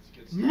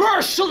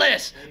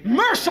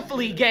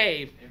mercifully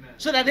gave,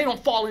 so that they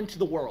don't fall into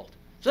the world,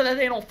 so that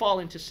they don't fall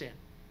into sin.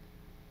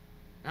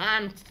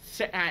 I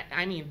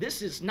mean,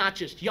 this is not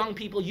just young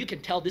people. You can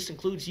tell this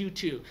includes you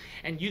too.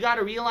 And you got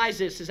to realize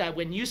this, is that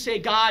when you say,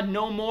 God,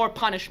 no more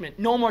punishment,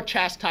 no more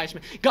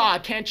chastisement.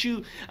 God, can't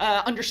you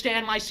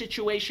understand my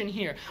situation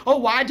here? Oh,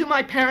 why do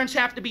my parents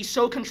have to be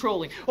so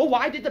controlling? Oh,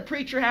 why did the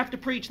preacher have to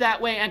preach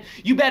that way? And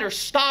you better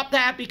stop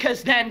that,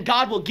 because then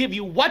God will give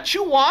you what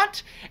you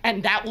want,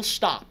 and that will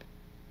stop.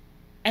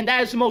 And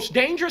that is the most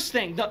dangerous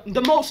thing,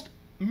 the most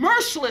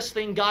merciless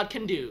thing God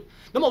can do.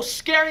 The most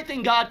scary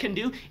thing God can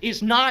do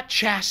is not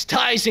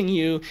chastising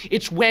you.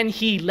 It's when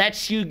he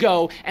lets you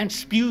go and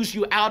spews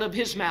you out of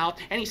his mouth,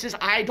 and he says,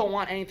 I don't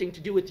want anything to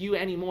do with you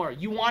anymore.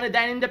 You wanted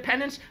that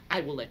independence?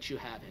 I will let you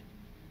have it.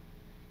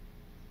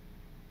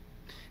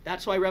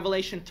 That's why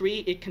Revelation 3,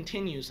 it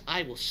continues,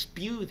 I will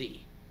spew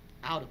thee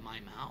out of my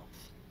mouth.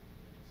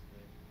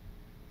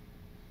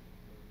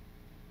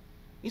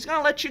 He's going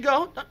to let you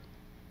go.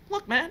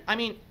 Look, man, I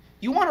mean,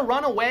 you want to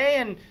run away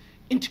and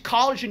into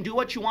college and do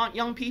what you want,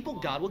 young people?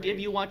 God will give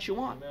you what you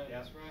want.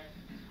 That's right.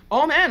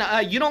 Oh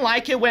man, you don't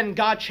like it when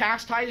God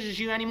chastises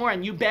you anymore,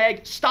 and you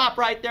beg, stop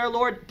right there,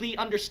 Lord, be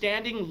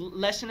understanding,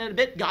 lessen it a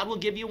bit. God will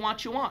give you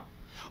what you want.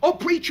 Oh,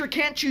 preacher,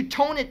 can't you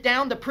tone it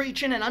down, the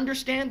preaching, and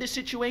understand the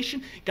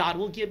situation? God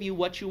will give you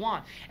what you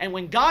want. And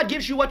when God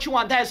gives you what you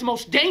want, that is the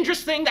most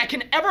dangerous thing that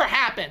can ever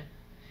happen,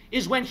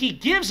 is when he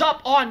gives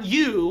up on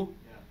you.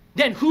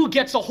 Then who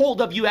gets a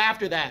hold of you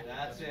after that?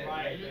 That's it.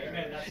 Right.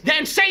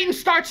 Then Satan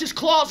starts his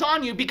claws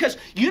on you, because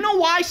you know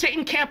why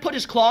Satan can't put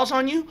his claws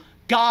on you?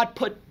 God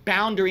put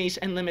boundaries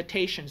and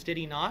limitations, did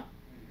he not?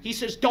 He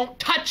says, don't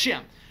touch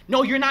him.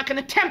 No, you're not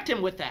going to tempt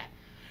him with that.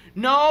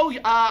 No,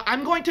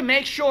 I'm going to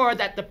make sure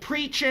that the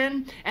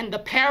preaching and the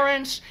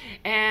parents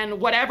and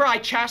whatever I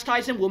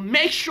chastise him will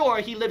make sure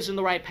he lives in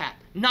the right path.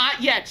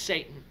 Not yet,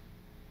 Satan.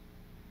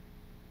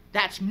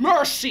 That's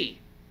mercy.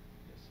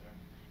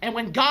 And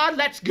when God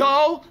lets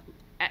go,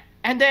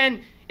 and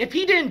then if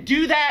he didn't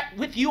do that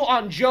with you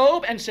on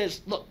Job and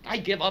says, look, I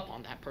give up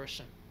on that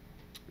person.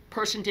 The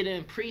person didn't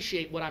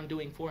appreciate what I'm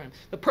doing for him.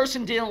 The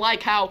person didn't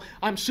like how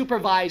I'm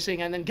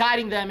supervising and then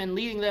guiding them and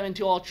leading them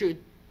into all truth.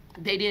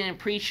 They didn't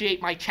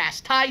appreciate my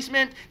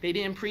chastisement. They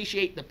didn't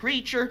appreciate the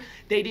preacher.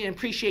 They didn't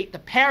appreciate the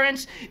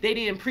parents. They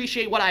didn't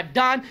appreciate what I've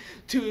done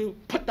to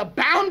put the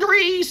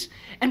boundaries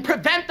and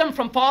prevent them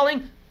from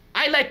falling.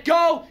 I let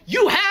go.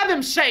 You have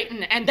him,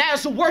 Satan. And that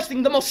is the worst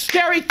thing. The most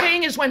scary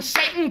thing is when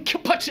Satan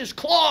puts his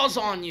claws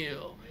on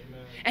you.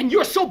 Amen. And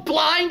you're so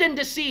blind and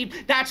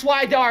deceived. That's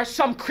why there are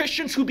some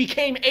Christians who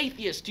became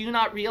atheists. Do you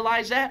not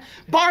realize that?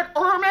 Bart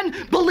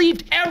Ehrman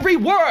believed every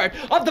word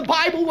of the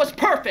Bible was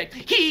perfect.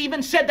 He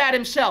even said that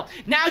himself.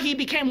 Now he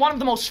became one of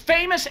the most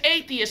famous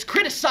atheists,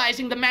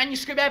 criticizing the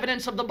manuscript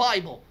evidence of the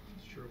Bible.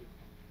 That's true.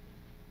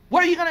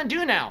 What are you going to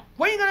do now?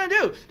 What are you going to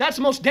do? That's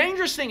the most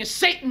dangerous thing, is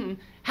Satan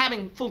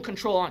having full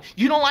control on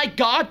you. You don't like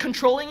God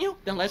controlling you?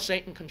 Then let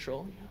Satan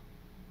control you.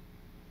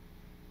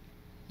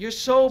 You're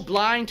so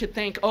blind to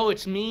think, oh,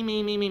 it's me,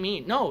 me, me, me, me.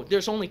 No,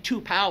 there's only two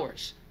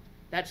powers.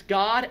 That's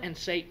God and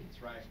Satan.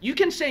 That's right. You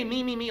can say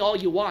me, me, me all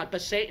you want,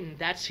 but Satan,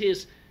 that's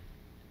his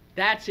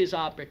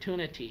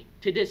opportunity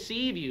to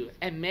deceive you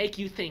and make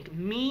you think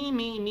me,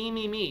 me, me,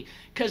 me, me.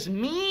 Because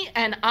me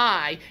and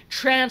I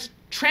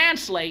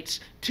translates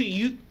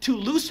to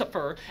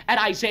Lucifer at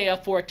Isaiah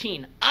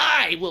 14.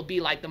 I will be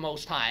like the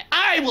Most High.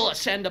 I will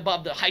ascend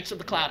above the heights of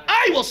the cloud.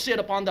 I will sit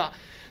upon the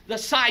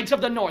sides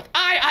of the north.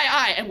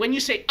 I. And when you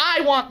say,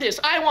 I want this,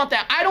 I want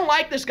that, I don't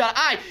like this God,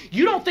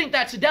 you don't think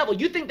that's the devil.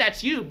 You think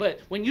that's you.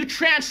 But when you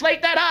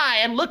translate that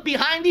I and look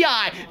behind the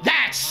I,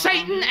 that's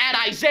Satan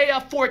at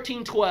Isaiah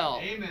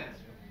 14:12. Amen.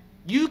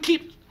 You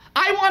keep,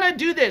 I want to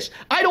do this.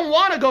 I don't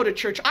want to go to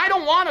church. I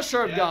don't want to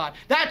serve God.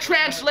 That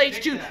translates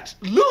to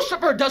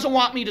Lucifer doesn't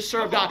want me to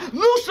serve God.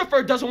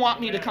 Lucifer doesn't want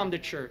me to come to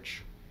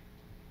church.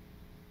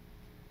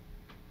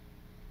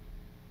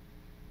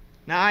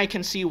 Now I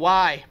can see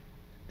why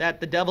that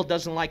the devil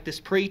doesn't like this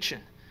preaching.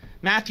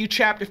 Matthew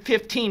chapter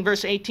 15,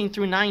 verse 18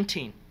 through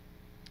 19.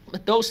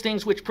 But those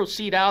things which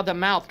proceed out of the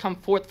mouth come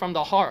forth from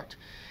the heart,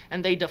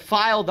 and they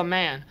defile the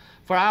man.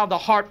 For out of the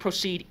heart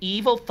proceed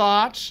evil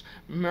thoughts,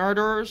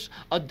 murders,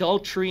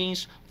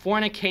 adulteries,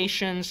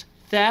 fornications,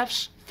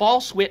 thefts,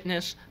 false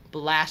witness,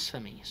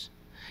 blasphemies.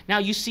 Now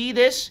you see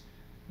this?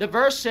 The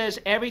verse says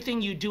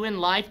everything you do in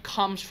life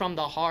comes from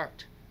the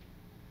heart.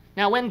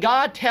 Now when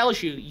God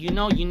tells you, you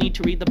know you need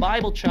to read the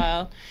Bible,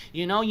 child.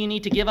 You know you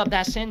need to give up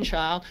that sin,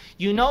 child.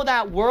 You know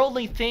that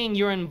worldly thing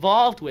you're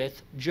involved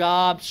with,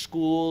 job,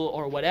 school,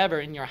 or whatever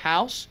in your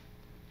house,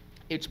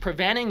 it's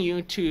preventing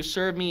you to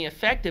serve me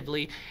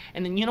effectively.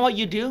 And then you know what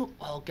you do?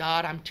 Oh,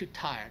 God, I'm too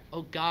tired.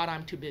 Oh, God,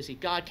 I'm too busy.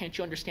 God, can't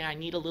you understand? I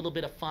need a little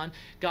bit of fun.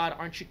 God,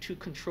 aren't you too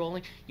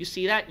controlling? You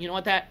see that? You know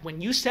what when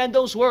you said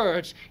those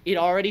words, it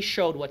already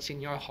showed what's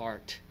in your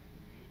heart.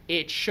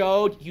 It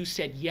showed you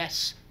said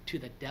yes to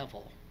the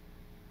devil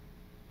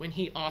when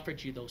he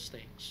offered you those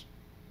things.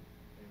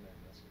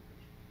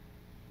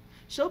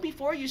 So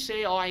before you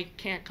say, oh, I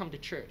can't come to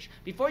church,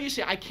 before you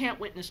say, I can't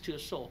witness to a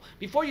soul,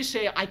 before you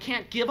say, I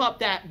can't give up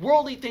that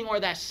worldly thing or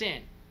that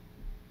sin,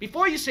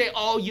 before you say,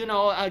 oh, you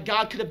know,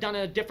 God could have done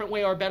it a different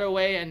way or a better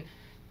way, and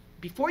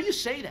before you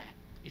say that,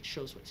 it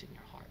shows what's in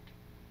your heart.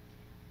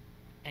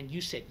 And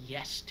you said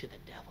yes to the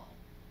devil.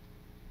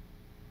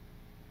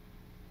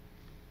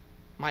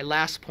 My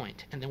last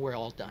point, and then we're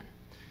all done.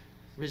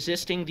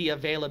 Resisting the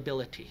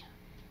availability.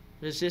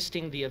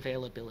 Resisting the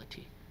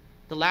availability.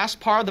 The last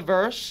part of the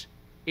verse,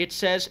 it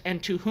says,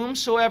 and to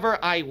whomsoever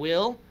I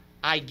will,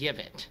 I give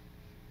it.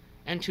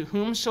 And to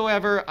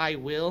whomsoever I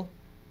will,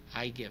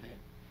 I give it.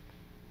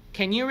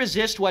 Can you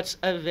resist what's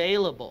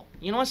available?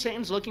 You know what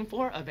Satan's looking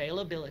for?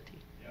 Availability.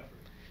 Yep.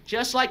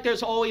 Just like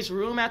there's always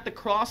room at the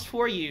cross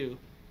for you,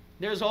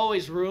 there's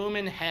always room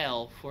in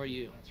hell for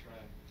you. That's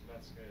right.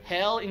 That's good.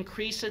 Hell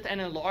increaseth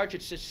and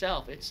enlargeth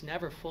itself. It's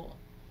never full.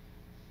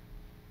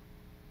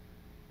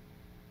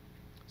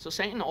 So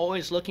Satan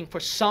always looking for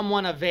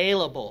someone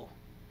available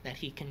that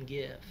he can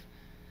give.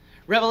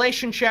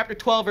 Revelation chapter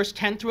 12, verse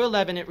 10 through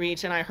 11, it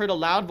reads, and I heard a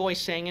loud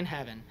voice saying in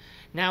heaven,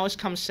 now is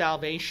come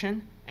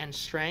salvation and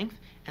strength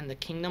and the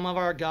kingdom of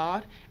our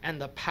God and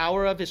the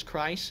power of his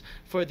Christ,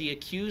 for the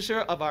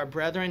accuser of our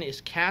brethren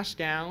is cast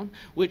down,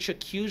 which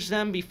accused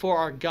them before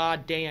our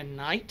God day and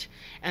night,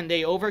 and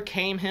they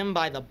overcame him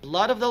by the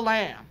blood of the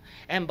Lamb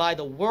and by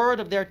the word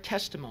of their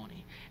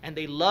testimony, and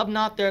they loved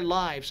not their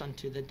lives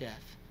unto the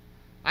death.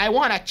 I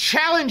want to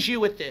challenge you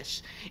with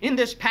this. In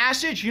this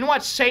passage, you know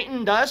what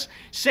Satan does?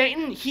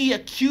 Satan, he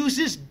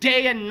accuses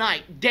day and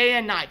night, day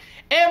and night.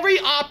 Every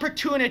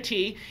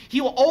opportunity,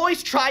 he will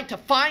always try to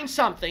find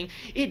something.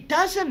 It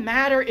doesn't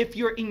matter if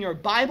you're in your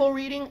Bible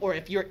reading or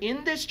if you're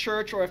in this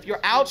church or if you're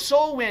out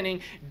soul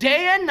winning.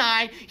 Day and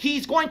night,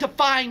 he's going to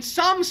find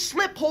some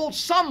slip hole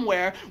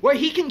somewhere where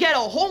he can get a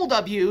hold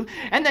of you,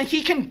 and then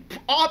he can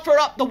offer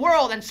up the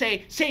world and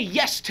say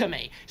yes to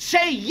me.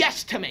 Say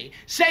yes to me.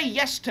 Say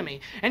yes to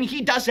me. And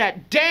he does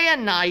that day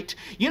and night.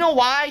 You know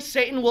why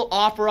Satan will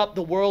offer up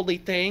the worldly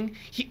thing?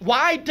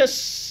 Why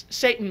does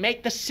Satan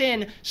make the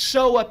sin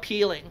so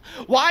appealing?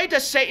 Why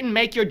does Satan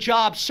make your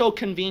job so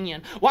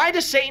convenient? Why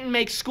does Satan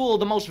make school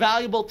the most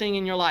valuable thing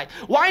in your life?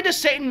 Why does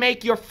Satan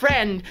make your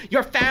friend,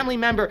 your family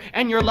member,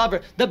 and your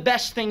lover the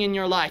best thing in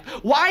your life?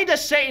 Why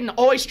does Satan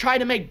always try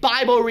to make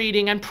Bible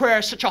reading and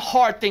prayer such a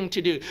hard thing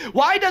to do?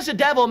 Why does the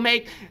devil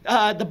make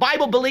the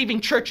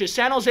Bible-believing churches,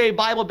 San Jose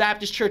Bible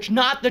Baptist Church,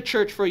 not the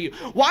church for you?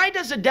 Why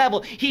does the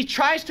devil, he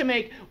tries to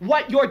make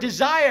what your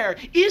desire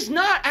is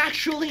not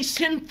actually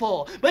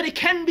sinful, but it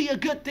can be a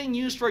good thing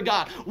used for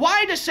God?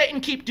 Why does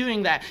Satan keep doing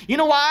that? You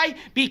know why?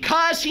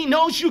 Because he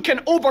knows you can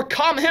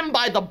overcome him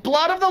by the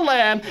blood of the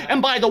Lamb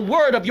and by the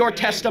word of your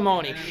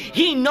testimony.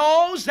 He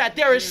knows that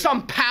there is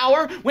some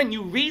power when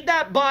you read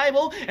that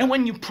Bible and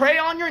when you pray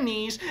on your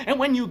knees and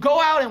when you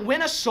go out and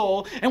win a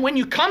soul and when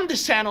you come to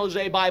San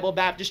Jose Bible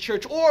Baptist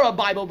Church or a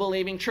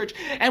Bible-believing church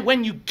and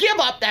when you give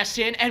up that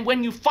sin and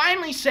when you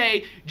finally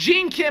say,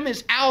 Gene Kim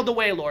is out of the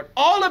way, Lord.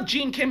 All of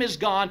Gene Kim is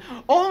gone.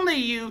 Only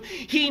you.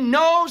 He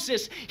knows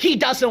this. He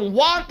doesn't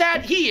want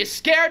that. He is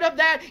scared of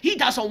that. He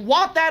doesn't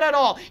want that at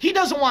all. He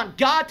doesn't want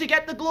God to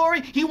get the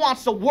glory. He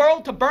wants the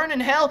world to burn in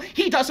hell.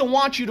 He doesn't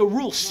want you to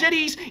rule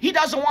cities. He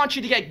doesn't want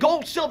you to get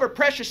gold, silver,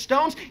 precious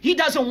stones. He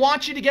doesn't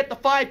want you to get the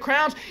 5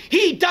 crowns.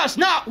 He does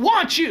not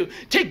want you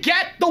to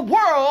get the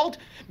world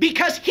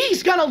Because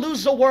he's going to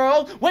lose the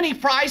world when he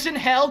fries in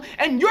hell,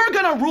 and you're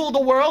going to rule the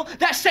world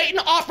that Satan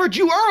offered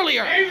you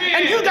earlier. Amen.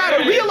 And you got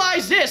to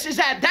realize this, is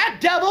that that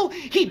devil,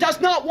 he does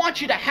not want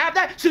you to have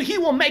that, so he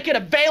will make it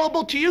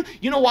available to you.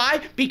 You know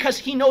why? Because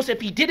he knows if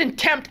he didn't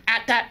tempt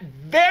at that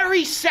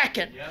very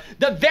second,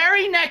 the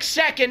very next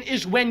second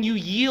is when you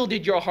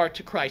yielded your heart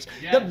to Christ.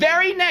 The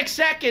very next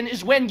second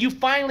is when you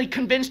finally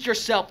convinced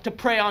yourself to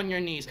pray on your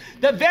knees.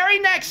 The very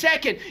next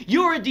second,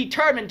 you are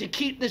determined to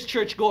keep this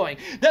church going.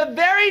 The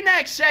very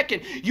next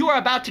second, you are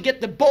about to get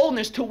the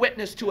boldness to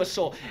witness to a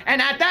soul. And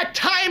at that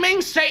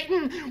timing,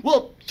 Satan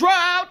will throw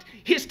out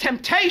his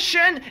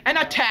temptation and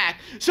attack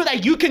so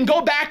that you can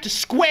go back to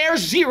square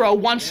zero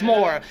once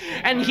more.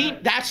 And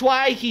that's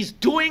why he's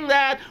doing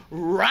that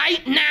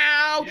right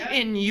now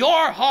in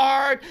your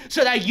heart,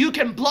 so that you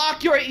can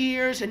block your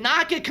ears and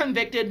not get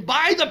convicted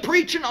by the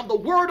preaching of the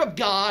Word of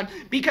God,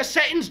 because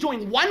Satan's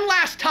doing one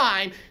last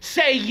time,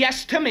 say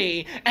yes to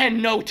me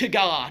and no to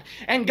God.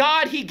 And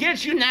God, he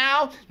gives you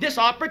now this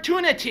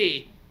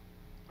opportunity.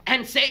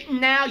 And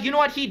Satan now, you know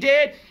what he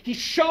did? He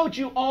showed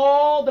you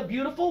all the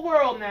beautiful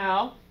world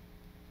now.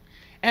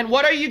 And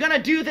what are you going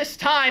to do this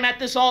time at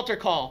this altar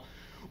call?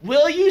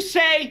 Will you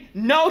say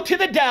no to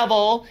the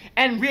devil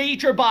and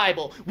read your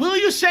Bible? Will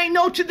you say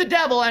no to the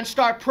devil and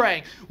start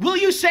praying? Will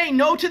you say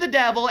no to the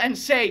devil and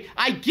say,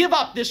 I give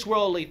up this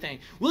worldly thing?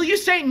 Will you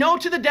say no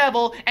to the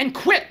devil and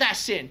quit that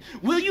sin?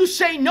 Will you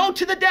say no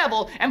to the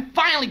devil and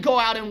finally go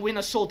out and win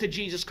a soul to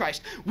Jesus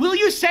Christ? Will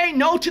you say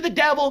no to the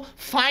devil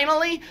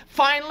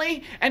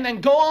finally, and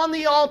then go on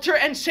the altar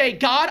and say,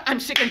 God, I'm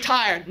sick and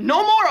tired.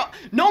 No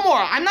more.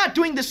 I'm not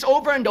doing this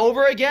over and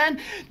over again.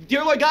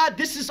 Dear Lord God,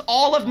 this is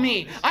all of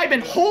me. I've been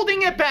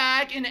holding it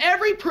back in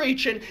every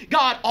preaching.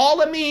 God,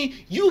 all of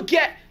me, you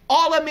get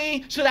all of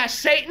me, so that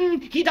Satan,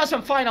 he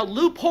doesn't find a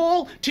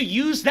loophole to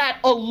use that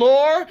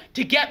allure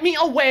to get me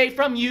away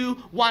from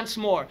you once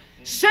more.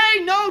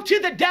 Say no to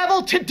the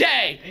devil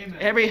today. Amen.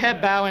 Every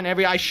head bow and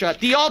every eye shut.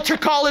 The altar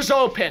call is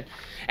open.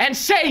 And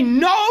say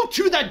no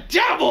to the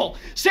devil.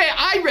 Say,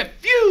 I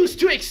refuse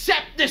to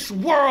accept this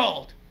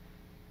world.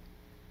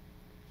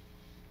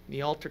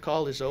 The altar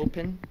call is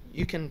open.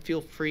 You can feel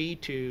free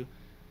to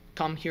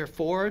come here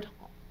forward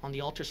on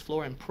the altar's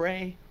floor and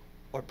pray,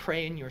 or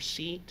pray in your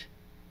seat.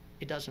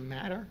 It doesn't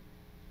matter.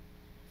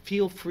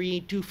 Feel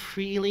free, do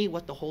freely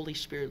what the Holy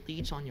Spirit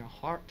leads on your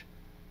heart.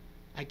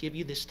 I give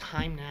you this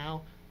time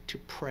now to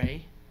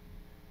pray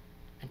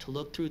and to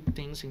look through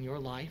things in your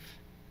life,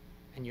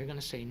 and you're going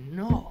to say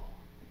no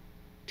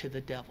to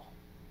the devil.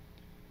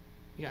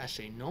 You got to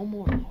say, no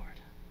more, Lord.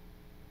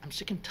 I'm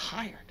sick and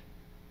tired.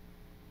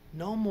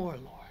 No more,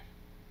 Lord.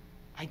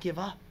 I give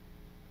up.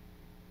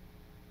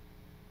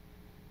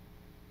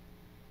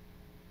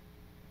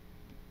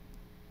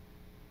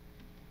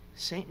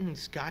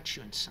 Satan's got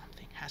you in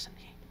something, hasn't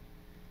he?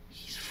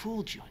 He's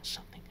fooled you in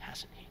something,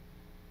 hasn't he?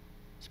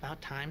 It's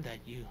about time that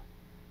you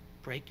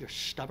break your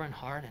stubborn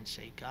heart and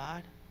say,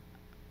 God,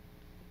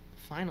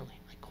 finally,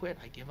 I quit,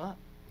 I give up.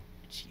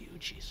 It's you,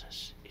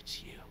 Jesus.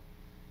 It's you.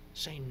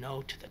 Say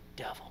no to the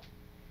devil.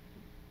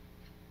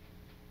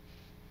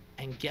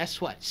 And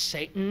guess what?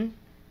 Satan,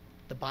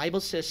 the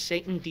Bible says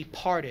Satan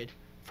departed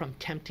from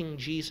tempting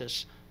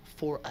Jesus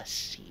for a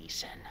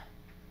season.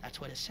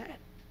 That's what it said.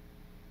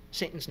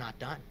 Satan's not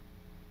done.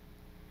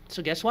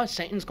 So guess what?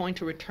 Satan's going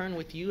to return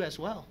with you as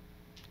well.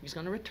 He's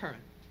going to return.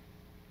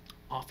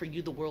 Offer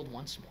you the world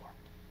once more.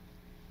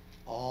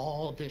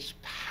 All this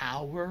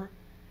power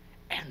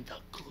and the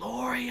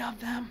glory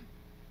of them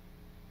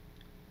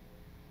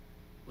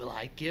will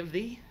I give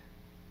thee.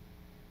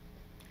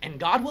 And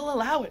God will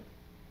allow it.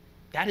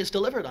 That is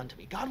delivered unto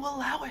me. God will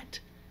allow it.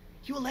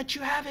 He will let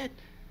you have it.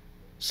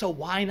 So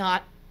why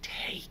not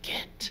take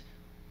it?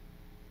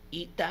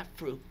 Eat that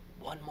fruit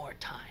one more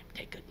time.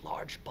 Take a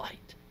large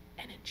bite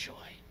and enjoy.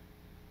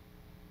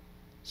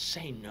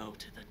 Say no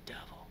to the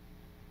devil.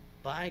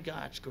 By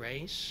God's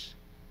grace,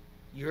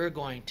 you're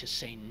going to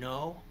say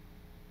no,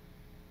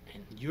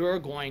 and you're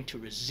going to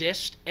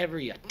resist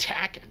every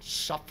attack and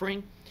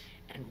suffering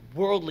and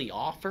worldly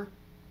offer.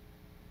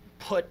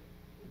 Put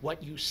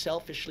what you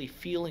selfishly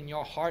feel in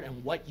your heart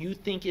and what you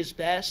think is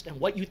best and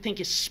what you think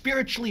is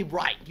spiritually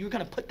right. You're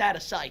going to put that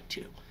aside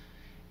too.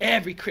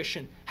 Every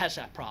Christian has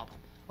that problem.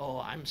 Oh,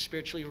 I'm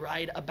spiritually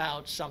right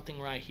about something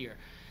right here.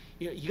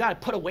 You got to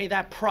put away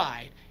that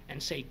pride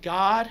and say,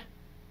 God,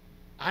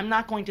 I'm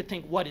not going to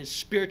think what is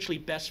spiritually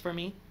best for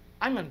me.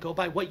 I'm going to go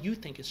by what you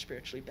think is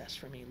spiritually best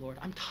for me, Lord.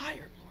 I'm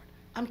tired, Lord.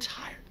 I'm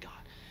tired, God.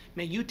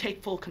 May you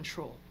take full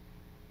control.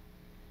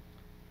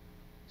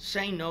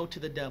 Say no to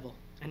the devil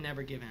and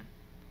never give in.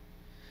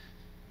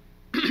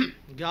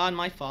 God,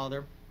 my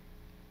Father,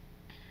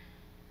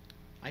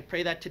 I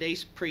pray that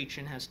today's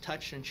preaching has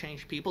touched and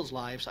changed people's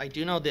lives. I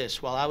do know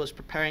this. While I was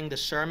preparing the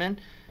sermon,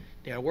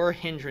 there were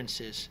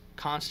hindrances,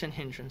 constant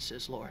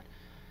hindrances, Lord.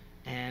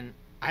 And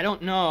I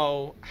don't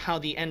know how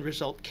the end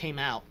result came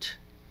out.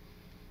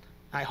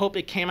 I hope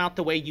it came out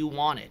the way you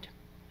wanted.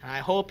 And I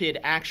hope it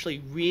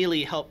actually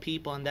really helped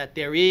people and that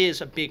there is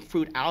a big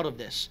fruit out of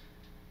this.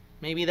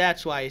 Maybe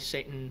that's why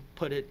Satan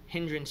put it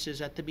hindrances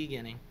at the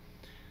beginning.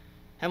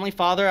 Heavenly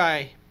Father,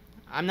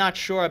 I'm not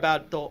sure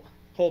about the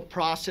whole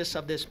process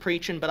of this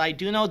preaching, but I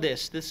do know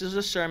this. This is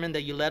a sermon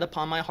that you led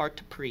upon my heart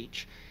to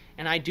preach.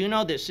 And I do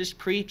know this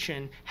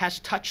preaching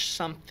has touched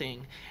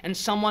something in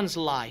someone's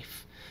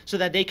life so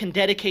that they can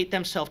dedicate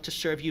themselves to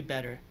serve you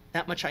better.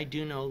 That much I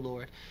do know,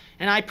 Lord.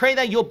 And I pray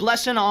that you'll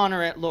bless and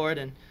honor it, Lord,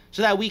 and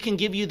so that we can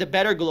give you the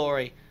better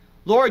glory.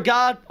 Lord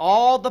God,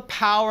 all the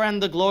power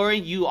and the glory,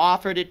 you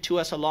offered it to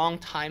us a long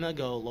time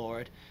ago,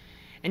 Lord.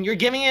 And you're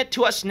giving it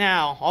to us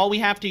now. All we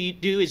have to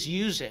do is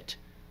use it.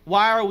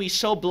 Why are we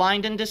so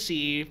blind and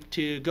deceived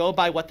to go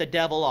by what the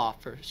devil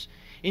offers?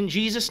 In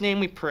Jesus' name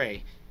we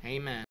pray.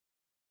 Amen.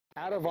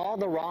 Out of all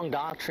the wrong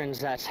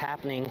doctrines that's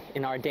happening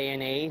in our day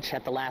and age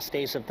at the last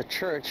days of the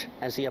church,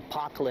 as the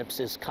apocalypse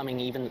is coming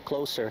even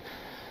closer,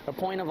 the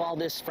point of all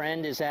this,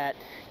 friend, is that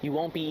you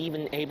won't be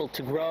even able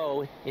to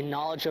grow in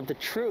knowledge of the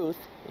truth,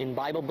 in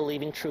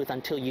Bible-believing truth,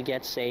 until you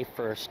get saved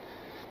first.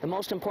 The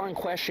most important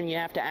question you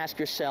have to ask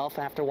yourself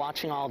after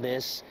watching all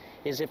this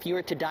is, if you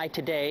were to die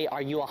today,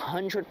 are you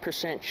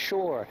 100%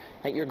 sure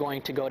that you're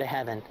going to go to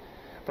heaven?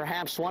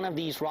 Perhaps one of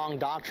these wrong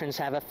doctrines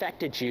have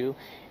affected you,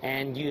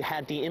 and you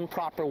had the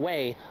improper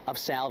way of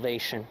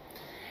salvation.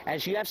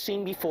 As you have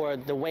seen before,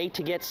 the way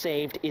to get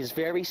saved is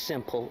very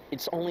simple.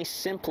 It's only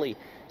simply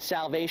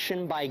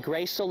salvation by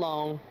grace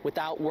alone,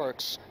 without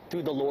works,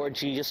 through the Lord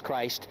Jesus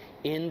Christ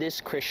in this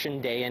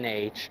Christian day and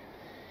age.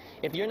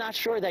 If you're not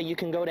sure that you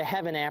can go to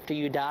heaven after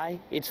you die,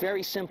 it's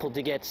very simple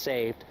to get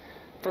saved.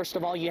 First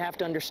of all, you have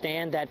to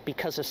understand that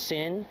because of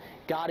sin,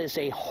 God is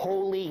a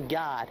holy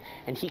God,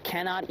 and He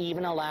cannot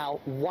even allow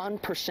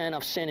 1%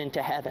 of sin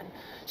into heaven.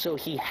 So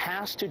He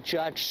has to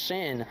judge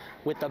sin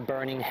with a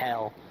burning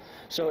hell.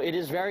 So it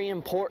is very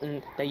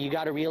important that you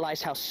got to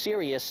realize how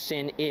serious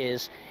sin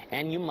is,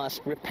 and you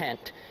must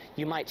repent.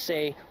 You might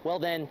say, well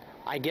then,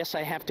 I guess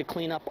I have to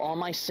clean up all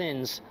my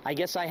sins. I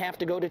guess I have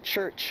to go to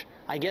church.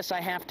 I guess I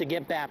have to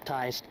get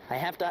baptized. I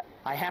have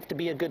to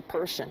be a good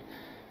person.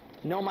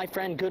 No, my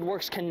friend, good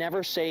works can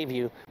never save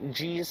you.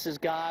 Jesus is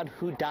God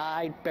who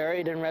died,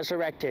 buried, and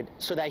resurrected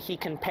so that He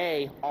can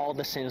pay all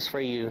the sins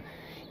for you.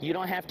 You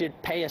don't have to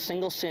pay a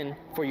single sin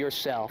for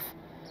yourself.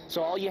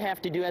 So all you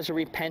have to do as a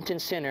repentant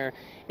sinner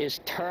is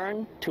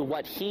turn to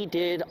what He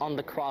did on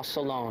the cross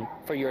alone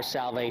for your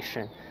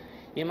salvation.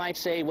 You might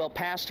say, well,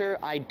 Pastor,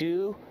 I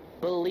do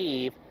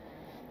believe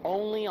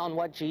only on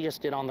what Jesus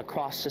did on the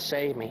cross to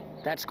save me.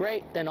 That's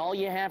great. Then all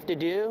you have to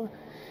do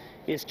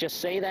is just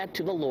say that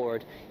to the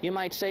Lord. You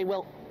might say,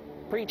 well,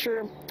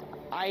 preacher,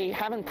 I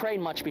haven't prayed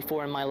much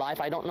before in my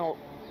life. I don't know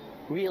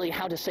really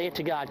how to say it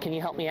to God. Can you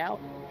help me out?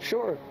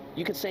 Sure.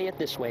 You could say it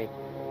this way.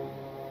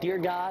 Dear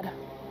God,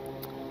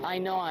 I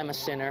know I'm a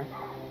sinner.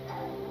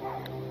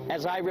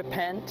 As I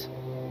repent,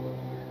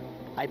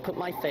 I put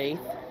my faith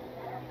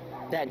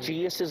that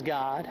Jesus is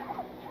God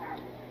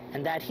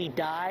and that He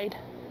died,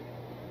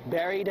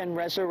 buried, and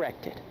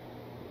resurrected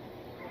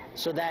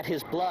so that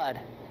His blood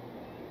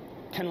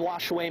can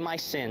wash away my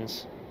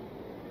sins.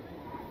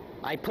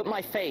 I put my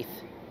faith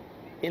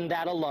in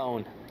that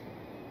alone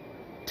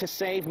to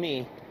save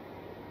me,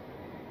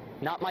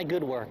 not my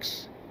good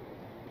works.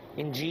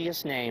 In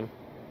Jesus' name,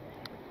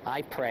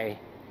 I pray.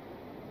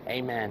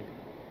 Amen.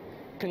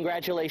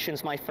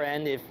 Congratulations, my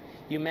friend. If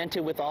you meant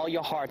it with all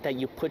your heart that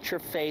you put your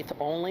faith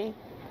only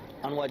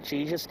on what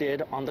Jesus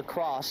did on the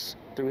cross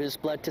through His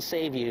blood to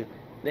save you,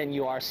 then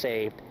you are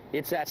saved.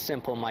 It's that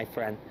simple, my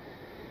friend.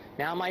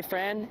 Now, my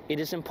friend,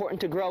 it is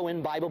important to grow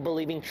in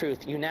Bible-believing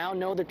truth. You now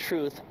know the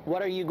truth.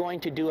 What are you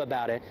going to do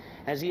about it?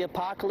 As the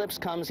apocalypse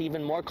comes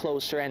even more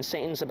closer and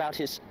Satan's about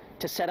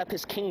to set up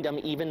his kingdom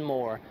even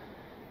more,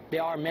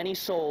 there are many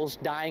souls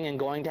dying and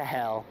going to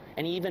hell,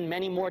 and even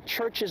many more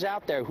churches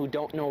out there who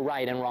don't know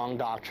right and wrong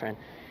doctrine.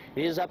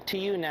 It is up to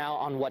you now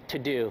on what to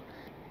do.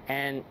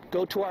 And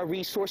go to our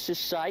resources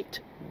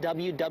site,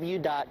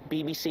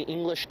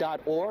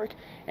 www.bbcenglish.org,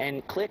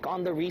 and click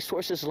on the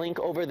resources link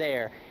over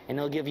there, and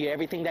it'll give you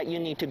everything that you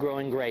need to grow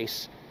in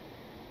grace.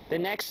 The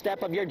next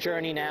step of your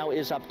journey now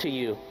is up to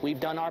you. We've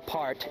done our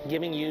part,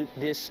 giving you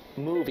this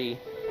movie.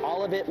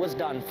 All of it was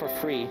done for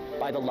free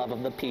by the love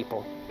of the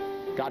people.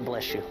 God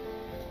bless you.